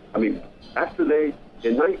awesome. I mean,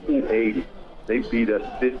 in 1980, they beat us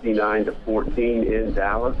 59-14 in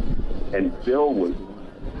Dallas, and Bill was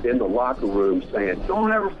in the locker room saying,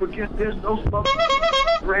 "Don't ever forget this. Those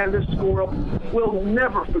motherfuckers ran this score up. We'll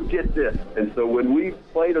never forget this." And so when we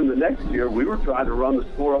played them the next year, we were trying to run the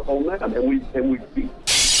score up on them, and we beat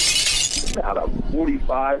out of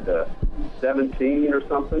 45-17 or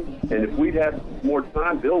something. And if we'd had more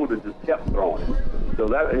time, Bill would have just kept throwing. So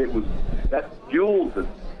that fueled the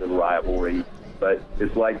rivalry. But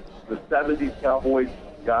it's like the 70s Cowboys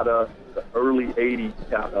got us, the early 80s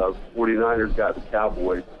 49ers got the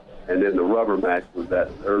Cowboys, and then the rubber match was that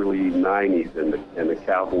early 90s, and the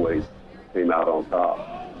Cowboys came out on top.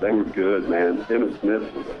 They were good, man. Emmitt Smith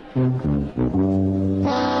was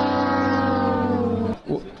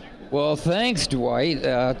Well, thanks, Dwight.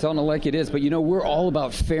 Telling it like it is. But, you know, we're all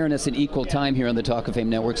about fairness and equal time here on the Talk of Fame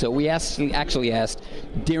Network. So we actually asked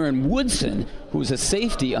Darren Woodson, who was a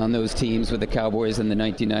safety on those teams with the Cowboys in the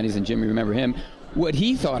 1990s, and Jim, you remember him, what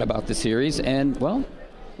he thought about the series. And, well,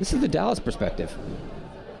 this is the Dallas perspective.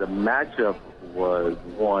 The matchup was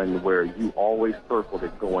one where you always circled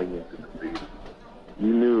it going into the season.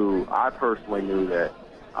 I personally knew that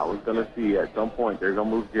I was going to see at some point they're going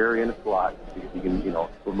to move Jerry in the slot, see if he can,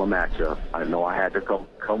 for my matchup. I know I had to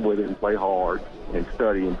come with it and play hard and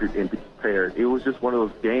study and be prepared. It was just one of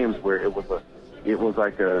those games where it was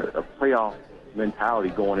like a playoff mentality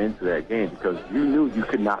going into that game because you knew you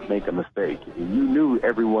could not make a mistake. You knew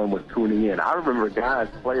everyone was tuning in. I remember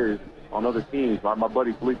players on other teams, my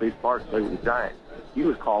buddy Felipe Sparks played with the Giants. He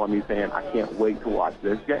was calling me saying, "I can't wait to watch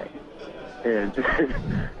this game." And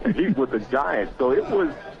he's with the Giants. So it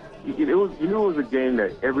was it was a game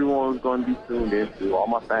that everyone was going to be tuned into. All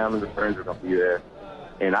my family and friends were going to be there.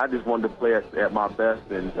 And I just wanted to play at my best.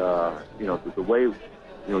 And, the way,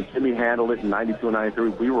 Jimmy handled it in 92 and 93,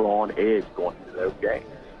 we were on edge going into those games.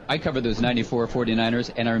 I covered those 94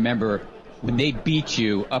 49ers, and I remember when they beat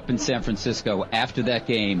you up in San Francisco after that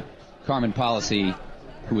game, Carmen Policy,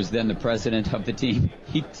 who was then the president of the team,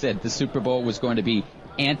 he said the Super Bowl was going to be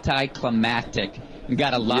anticlimactic and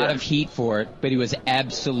got a lot of heat for it, but he was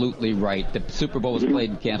absolutely right. The Super Bowl was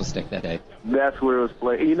played in Candlestick that day. That's where it was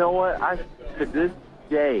played. You know what? To this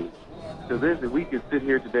day, we could sit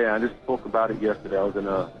here today. I just spoke about it yesterday. I was in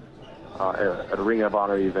at a Ring of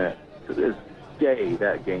Honor event. To this day,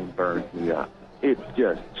 that game burns me up. It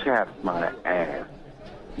just chaps my ass.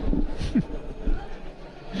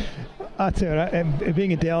 I'll tell you, and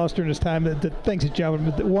being in Dallas during this time, the things that John,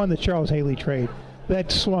 the Charles Haley trade,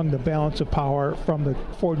 that swung the balance of power from the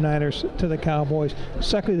 49ers to the Cowboys.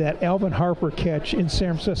 Secondly, that Alvin Harper catch in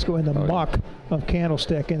San Francisco in the muck of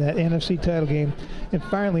Candlestick in that NFC title game. And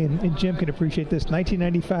finally, and Jim can appreciate this,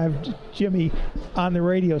 1995, Jimmy on the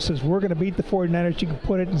radio says, we're going to beat the 49ers. You can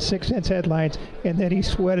put it in 6 cents headlines. And then he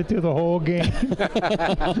sweated through the whole game.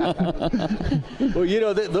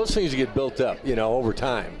 Well, those things get built up, over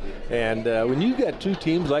time. And when you got two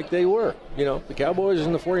teams like they were, the Cowboys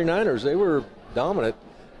and the 49ers, they were dominant.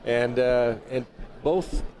 And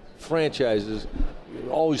both franchises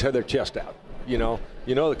always had their chest out,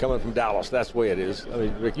 they're coming from Dallas. That's the way it is. I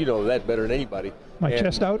mean, Rick, you know that better than anybody. My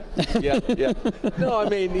chest out? Yeah. No, I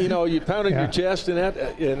mean, you pounding your chest and that,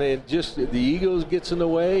 and it just the ego gets in the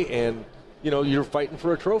way, and you're fighting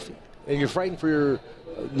for a trophy, and you're fighting for your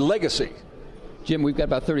legacy. Jim, we've got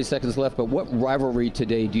about 30 seconds left, but what rivalry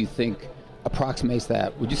today do you think approximates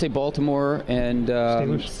that? Would you say Baltimore and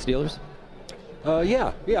Steelers?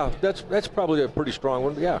 Yeah, that's probably a pretty strong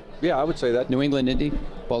one. Yeah, I would say that. New England, Indy,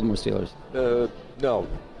 Baltimore Steelers. No,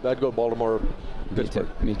 I'd go Baltimore, Pittsburgh.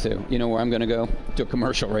 Me too. You know where I'm going to go? To a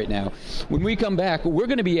commercial right now. When we come back, we're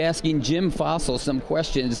going to be asking Jim Fassel some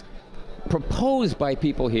questions proposed by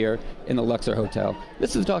people here in the Luxor Hotel.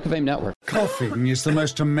 This is the Talk of Fame Network. Coughing is the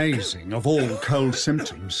most amazing of all cold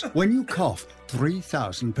symptoms. When you cough,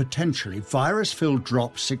 3,000 potentially virus-filled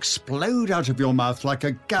drops explode out of your mouth like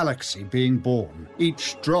a galaxy being born.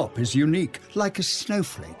 Each drop is unique, like a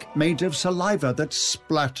snowflake made of saliva that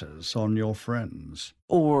splatters on your friends.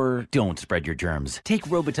 Or don't spread your germs. Take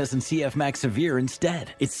Robitussin CF Max Severe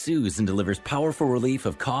instead. It soothes and delivers powerful relief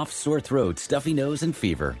of cough, sore throat, stuffy nose, and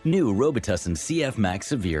fever. New Robitussin CF Max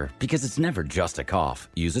Severe, because it's never just a cough.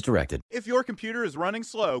 Use as directed. If your computer is running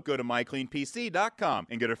slow, go to mycleanpc.com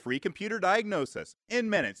and get a free computer diagnosis. In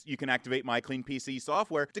minutes, you can activate MyCleanPC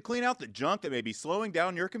software to clean out the junk that may be slowing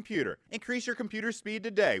down your computer. Increase your computer speed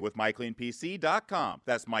today with mycleanpc.com.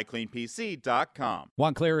 That's mycleanpc.com.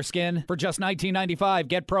 Want clearer skin? For just $19.95,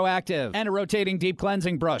 get Proactive. And a rotating deep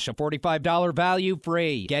cleansing brush, a $45 value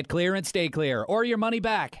free. Get clear and stay clear, or your money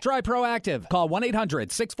back. Try Proactive. Call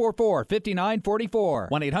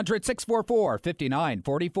 1-800-644-5944.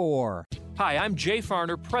 1-800-644-5944. Hi, I'm Jay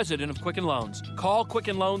Farner, president of Quicken Loans. Call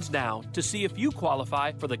Quicken Loans now to see if you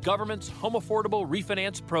qualify for the government's Home Affordable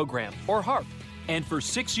Refinance Program, or HARP. And for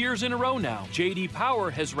 6 years in a row now, J.D. Power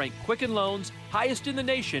has ranked Quicken Loans highest in the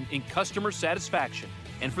nation in customer satisfaction.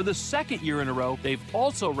 And for the second year in a row, they've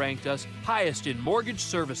also ranked us highest in mortgage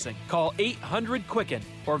servicing. Call 800-QUICKEN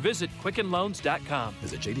or visit QuickenLoans.com.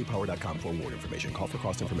 Visit jdpower.com for more information. Call for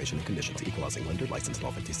cost information and conditions. Equal housing lender. Licensed in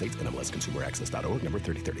all 50 states. NMLSConsumerAccess.org. Number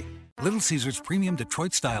 3030. Little Caesars Premium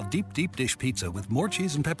Detroit-style deep dish pizza with more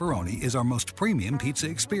cheese and pepperoni is our most premium pizza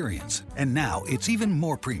experience. And now it's even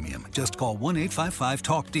more premium. Just call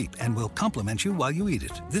 1-855-TALK-DEEP and we'll compliment you while you eat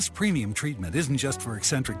it. This premium treatment isn't just for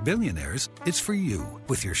eccentric billionaires. It's for you,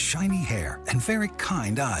 with your shiny hair and very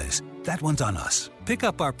kind eyes. That one's on us. Pick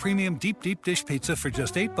up our premium deep dish pizza for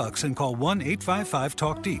just $8 and call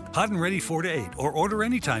 1-855-TALK-DEEP. Hot and ready 4 to 8, or order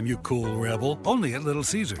anytime, you cool rebel. Only at Little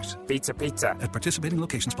Caesars. Pizza. At participating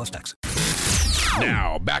locations plus tax.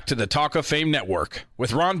 Now, back to the Talk of Fame Network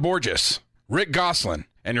with Ron Borges, Rick Gosselin,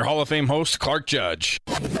 and your Hall of Fame host, Clark Judge.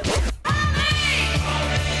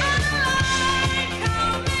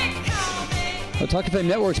 The Talk of Fame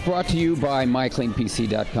Network is brought to you by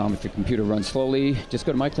MyCleanPC.com. If your computer runs slowly, just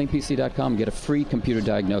go to MyCleanPC.com, get a free computer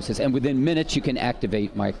diagnosis, and within minutes you can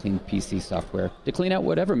activate MyCleanPC software to clean out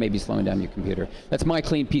whatever may be slowing down your computer. That's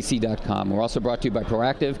MyCleanPC.com. We're also brought to you by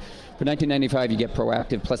Proactive. For $19.95, you get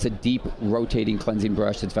Proactive plus a deep rotating cleansing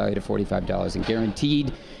brush that's valued at $45 and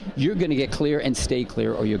guaranteed you're going to get clear and stay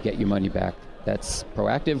clear, or you'll get your money back. That's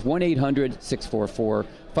Proactive,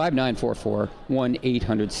 1-800-644-5944,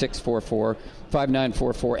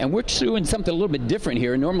 1-800-644-5944. And we're doing something a little bit different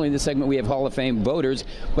here. Normally in this segment we have Hall of Fame voters,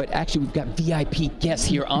 but actually we've got VIP guests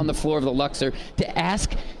here on the floor of the Luxor to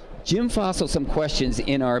ask Jim Fassel some questions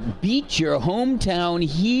in our Beat Your Hometown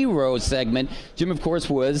Hero segment. Jim, of course,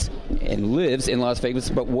 was and lives in Las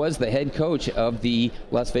Vegas, but was the head coach of the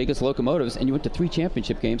Las Vegas Locomotives, and you went to 3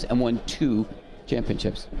 championship games and won 2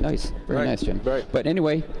 championships. Nice. Very nice, Jim. Right. But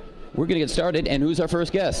anyway, we're going to get started, and who's our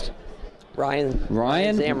first guest? Ryan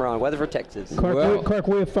Zamron, Weatherford, Texas. Clark,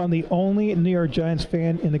 we have found the only New York Giants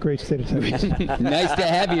fan in the great state of Texas. Nice to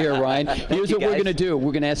have you here, Ryan. Here's what we're going to do.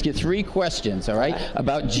 We're going to ask you 3 questions, all right,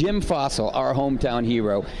 about Jim Fassel, our hometown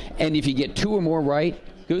hero. And if you get 2 or more right,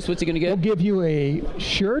 Goose, what's he going to get? We'll give you a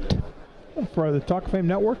shirt, for the Talk of Fame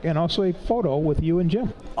Network, and also a photo with you and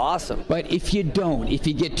Jim. Awesome. But if you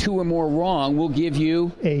get 2 or more wrong, we'll give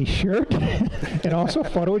you a shirt and also a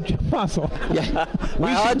photo of Jim Fossil. Yeah.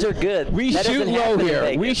 My odds are good. We shoot low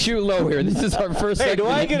here. We shoot low here. This is our first Hey, do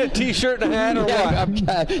segment. I get a T-shirt and a hat or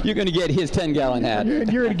what? You're going to get his 10-gallon hat. You're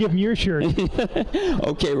going to give him your shirt.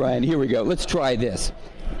 Okay, Ryan, here we go. Let's try this.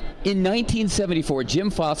 In 1974, Jim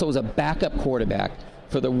Fossil was a backup quarterback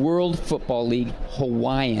for the World Football League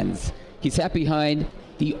Hawaiians. He sat behind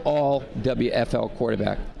the all-WFL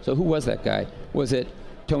quarterback. So who was that guy? Was it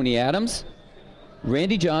Tony Adams,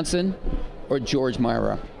 Randy Johnson, or George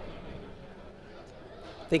Myra?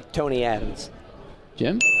 I think Tony Adams.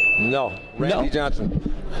 Jim? No, Randy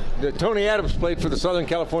Johnson. Tony Adams played for the Southern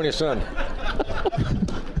California Sun.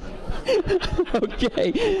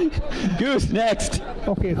 Okay. Goose, next.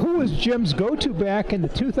 Okay, who was Jim's go-to back in the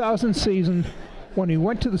 2000 season when he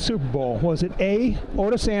went to the Super Bowl? Was it A,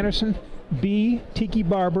 Otis Anderson, B, Tiki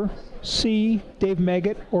Barber, C, Dave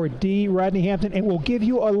Meggett, or D, Rodney Hampton? And we'll give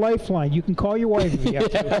you a lifeline. You can call your wife if you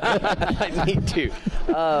have to. I need to.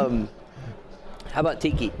 How about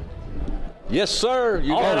Tiki? Yes, sir.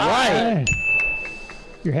 You All got right. it right.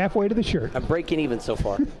 You're halfway to the shirt. I'm breaking even so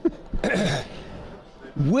far.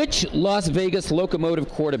 Which Las Vegas Locomotive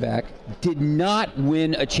quarterback did not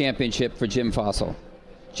win a championship for Jim Fossil?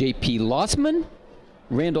 J.P. Lossman,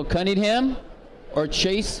 Randall Cunningham, or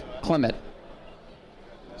Chase Clement?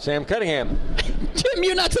 Sam Cunningham. Jim,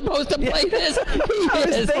 you're not supposed to play this. I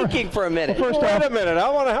was thinking for a minute. Wait a minute. I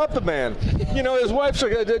want to help the man. You know, his wife's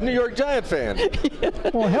a New York Giant fan.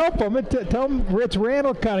 Well, help him. Tell him it's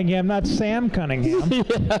Randall Cunningham, not Sam Cunningham.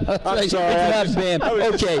 I'm sorry. It's not Bam.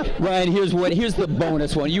 Okay, Ryan, here's the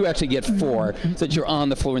bonus one. You actually get 4 since you're on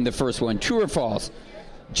the floor in the first one. True or false?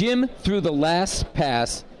 Jim threw the last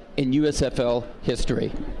pass in USFL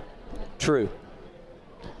history. True.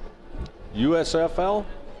 USFL?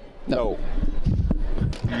 No.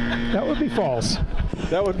 That would be false.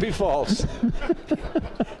 That would be false.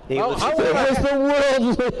 It was the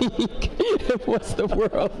World League. It was the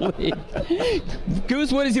World League.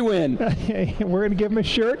 Goose, what does he win? Okay, we're going to give him a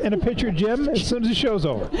shirt and a picture of Jim as soon as the show's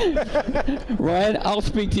over. Ryan, I'll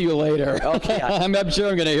speak to you later. Okay. I'm sure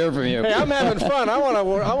I'm going to hear from you. Hey, I'm having fun. I want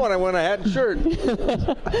to win a hat and shirt.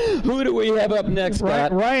 Who do we have up next,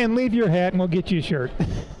 Scott? Ryan, leave your hat and we'll get you a shirt.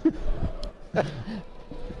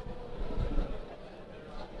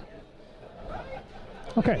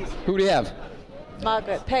 Okay. Who do you have?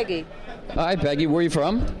 Margaret. Peggy. Hi, Peggy. Where are you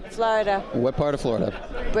from? Florida. What part of Florida?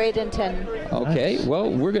 Bradenton. Okay.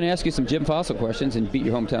 Well, we're going to ask you some Jim Fossil questions and beat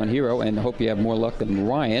your hometown hero, and hope you have more luck than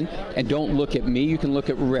Ryan. And don't look at me. You can look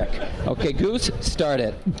at Rick. Okay, Goose, start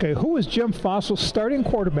it. Okay. Who was Jim Fossil's starting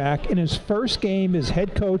quarterback in his first game as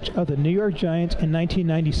head coach of the New York Giants in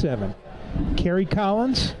 1997? Kerry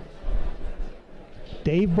Collins,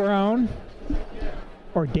 Dave Brown,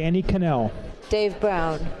 or Danny Cannell? Dave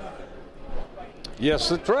Brown. Yes,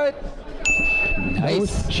 that's right.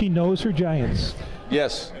 Nice. She knows her Giants.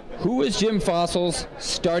 Yes. Who was Jim Fossil's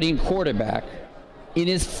starting quarterback in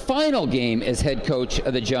his final game as head coach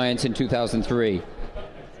of the Giants in 2003?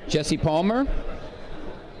 Jesse Palmer,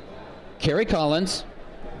 Kerry Collins,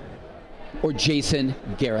 or Jason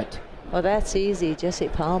Garrett? Well, that's easy. Jesse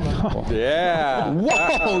Palmer. Yeah.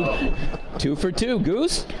 Whoa. 2 for 2.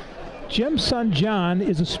 Goose? Jim's son John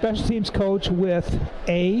is a special teams coach with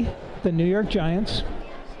A, the New York Giants,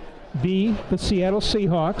 B, the Seattle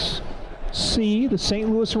Seahawks, C, the St.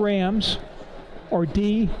 Louis Rams, or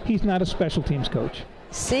D, he's not a special teams coach.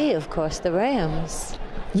 C, of course, the Rams.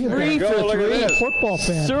 3 for 3. Football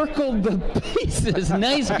fan. Circled the pieces.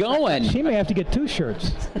 Nice going. She may have to get 2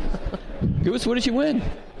 shirts. Goose, what did she win?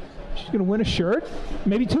 She's going to win a shirt,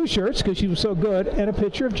 maybe 2 shirts because she was so good, and a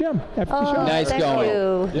picture of Jim after the show. Nice thank going.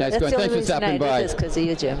 You. Nice That's going. the Thanks only for stopping reason I by. did this because of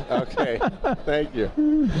you, Jim. Okay. Thank you.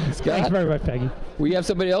 Scott? Thanks very much, Peggy. We have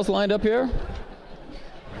somebody else lined up here?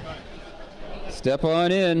 Step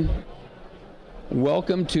on in.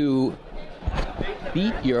 Welcome to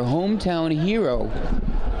Beat Your Hometown Hero.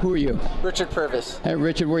 Who are you? Richard Purvis. Hey,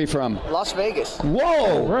 Richard, where are you from? Las Vegas.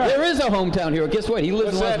 Whoa! Right. There is a hometown hero. Guess what? He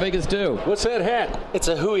lives in Las Vegas, too. What's that hat? It's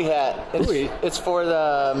a Hui hat. It's for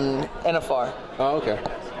the NFR. Oh, okay.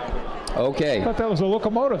 Okay. I thought that was a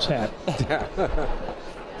Locomotives hat.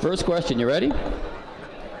 First question. You ready?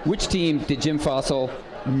 Which team did Jim Fossil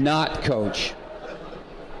not coach?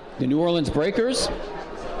 The New Orleans Breakers,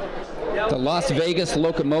 the Las Vegas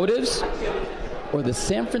Locomotives, or the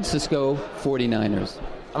San Francisco 49ers?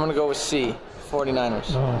 I'm going to go with C,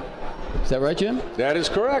 49ers. Oh. Is that right, Jim? That is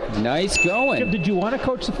correct. Nice going. Jim, did you want to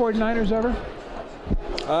coach the 49ers ever?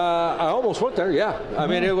 I almost went there, yeah. I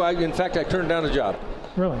mean, in fact, I turned down the job.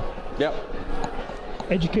 Really? Yep.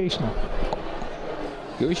 Educational.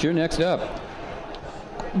 Goose, you're next up.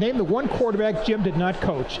 Name the one quarterback Jim did not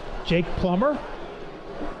coach. Jake Plummer,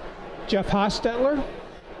 Jeff Hostetler,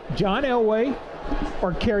 John Elway,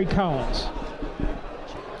 or Kerry Collins?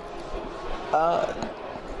 I'm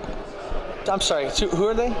sorry, who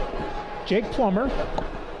are they? Jake Plummer,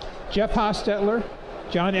 Jeff Hostetler,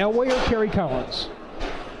 John Elway, or Kerry Collins?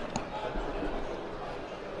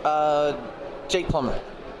 Jake Plummer.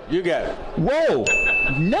 You got it. Whoa!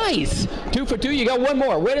 Nice! 2 for 2. You got one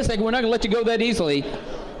more. Wait a second. We're not going to let you go that easily.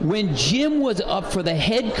 When Jim was up for the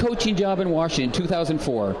head coaching job in Washington in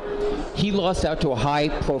 2004, he lost out to a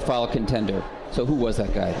high-profile contender. So who was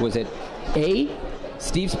that guy? Was it A,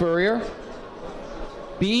 Steve Spurrier,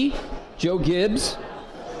 B, Joe Gibbs,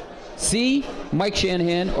 C, Mike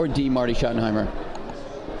Shanahan, or D, Marty Schottenheimer?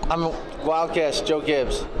 I'm a wild guess, Joe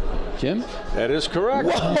Gibbs. Jim? That is correct.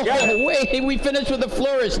 Whoa, wait, we finished with a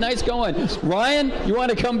flourish. Nice going. Ryan, you want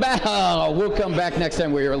to come back? Oh, we'll come back next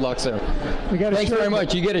time we're here at Luxor. Thanks very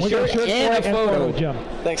much. You get a shirt and a photo. Jim.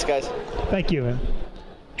 Thanks, guys. Thank you.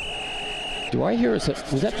 Do I hear was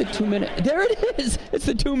that the 2 minute? There it is. It's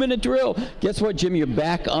the 2 minute drill. Guess what, Jim? You're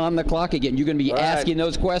back on the clock again. You're going to be asking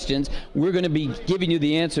those questions. We're going to be giving you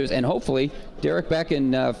the answers, and hopefully Derek back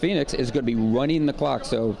in Phoenix is going to be running the clock.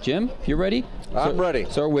 So, Jim, you ready? I'm ready.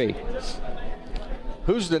 So are we.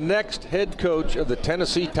 Who's the next head coach of the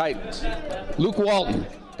Tennessee Titans? Luke Walton.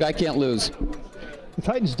 Guy can't lose. The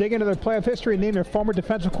Titans dig into their playoff history and name their former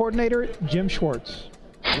defensive coordinator, Jim Schwartz.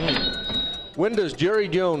 When does Jerry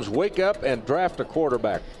Jones wake up and draft a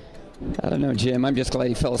quarterback? I don't know, Jim. I'm just glad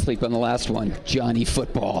he fell asleep on the last one. Johnny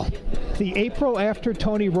Football. The April after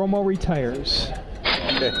Tony Romo retires.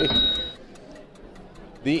 Okay.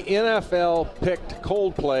 The NFL picked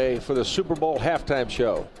Coldplay for the Super Bowl halftime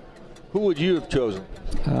show. Who would you have chosen?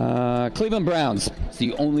 Cleveland Browns. It's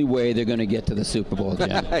the only way they're going to get to the Super Bowl,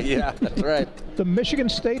 Jim. Yeah, that's right. The Michigan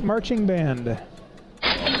State Marching Band.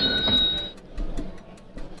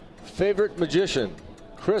 Favorite magician?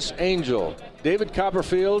 Chris Angel, David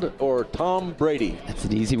Copperfield, or Tom Brady? That's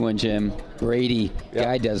an easy one, Jim. Brady. Yep.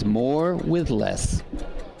 Guy does more with less.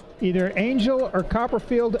 Either Angel or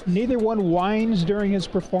Copperfield, neither one whines during his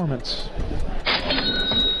performance.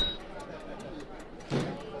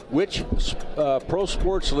 Which pro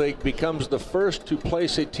sports league becomes the first to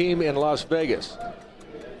place a team in Las Vegas?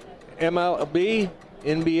 MLB,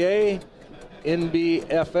 NBA,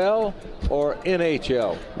 NBFL, or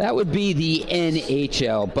NHL? That would be the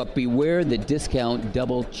NHL, but beware the discount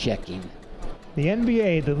double checking. The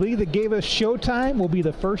NBA, the league that gave us Showtime, will be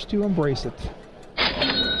the first to embrace it.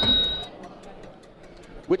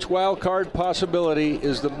 Which wild card possibility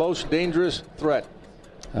is the most dangerous threat?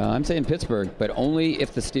 I'm saying Pittsburgh, but only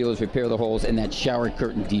if the Steelers repair the holes in that shower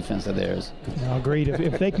curtain defense of theirs. Agreed.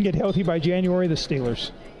 If they can get healthy by January, the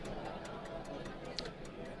Steelers.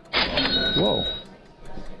 Whoa.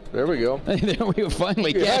 There we go. There we go.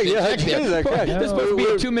 Finally. Yeah, This supposed to be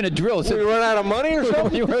a 2 minute drill. So we run out of money or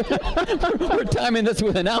something? We're timing this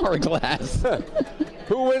with an hourglass.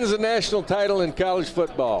 Who wins the national title in college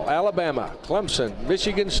football? Alabama, Clemson,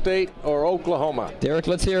 Michigan State, or Oklahoma? Derek,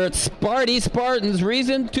 let's hear it. Spartans.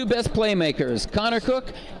 Reason, two best playmakers, Connor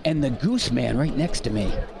Cook and the Goose Man right next to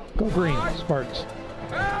me. Go green, Spartans.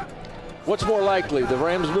 What's more likely, the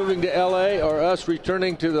Rams moving to L.A. or us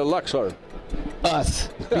returning to the Luxor? Us,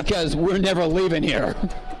 because we're never leaving here.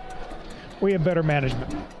 We have better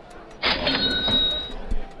management.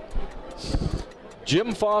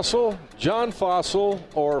 Jim Fossil, John Fossil,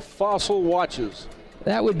 or Fossil Watches?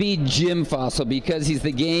 That would be Jim Fossil because he's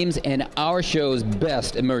the game's and our show's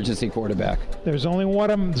best emergency quarterback. There's only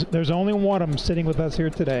one of them sitting with us here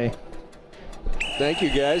today. Thank you,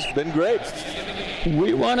 guys. Been great.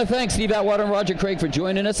 We want to thank Steve Atwater and Roger Craig for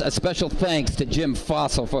joining us. A special thanks to Jim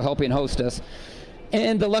Fossil for helping host us.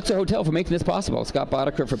 And the Luxor Hotel for making this possible. Scott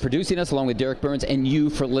Boddicker for producing us, along with Derek Burns, and you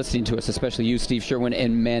for listening to us, especially you, Steve Sherwin,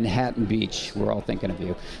 in Manhattan Beach. We're all thinking of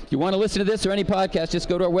you. If you want to listen to this or any podcast, just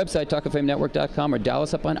go to our website, talkoffamenetwork.com, or dial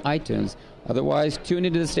us up on iTunes. Otherwise, tune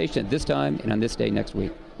into the station at this time and on this day next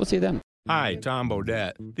week. We'll see you then. Hi, Tom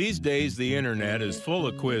Bodette. These days, the internet is full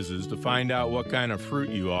of quizzes to find out what kind of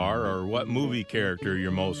fruit you are, or what movie character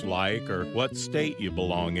you're most like, or what state you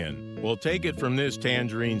belong in. Well, take it from this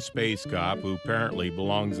tangerine space cop who apparently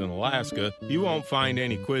belongs in Alaska. You won't find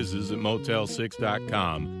any quizzes at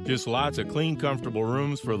Motel6.com. Just lots of clean, comfortable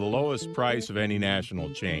rooms for the lowest price of any national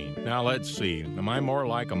chain. Now, let's see. Am I more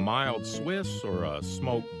like a mild Swiss or a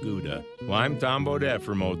smoked Gouda? Well, I'm Tom Bodette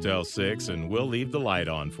for Motel 6, and we'll leave the light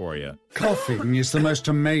on for you. Coughing is the most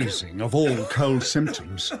amazing of all cold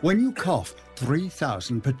symptoms. When you cough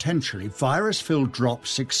 3,000 potentially virus-filled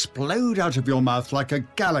drops explode out of your mouth like a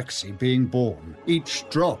galaxy being born. Each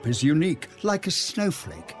drop is unique, like a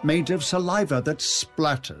snowflake made of saliva that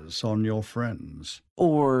splatters on your friends.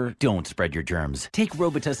 Or don't spread your germs. Take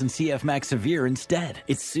Robitussin CF Max Severe instead.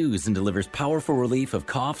 It soothes and delivers powerful relief of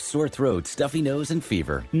cough, sore throat, stuffy nose, and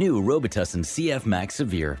fever. New Robitussin CF Max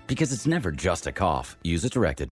Severe, because it's never just a cough. Use as directed.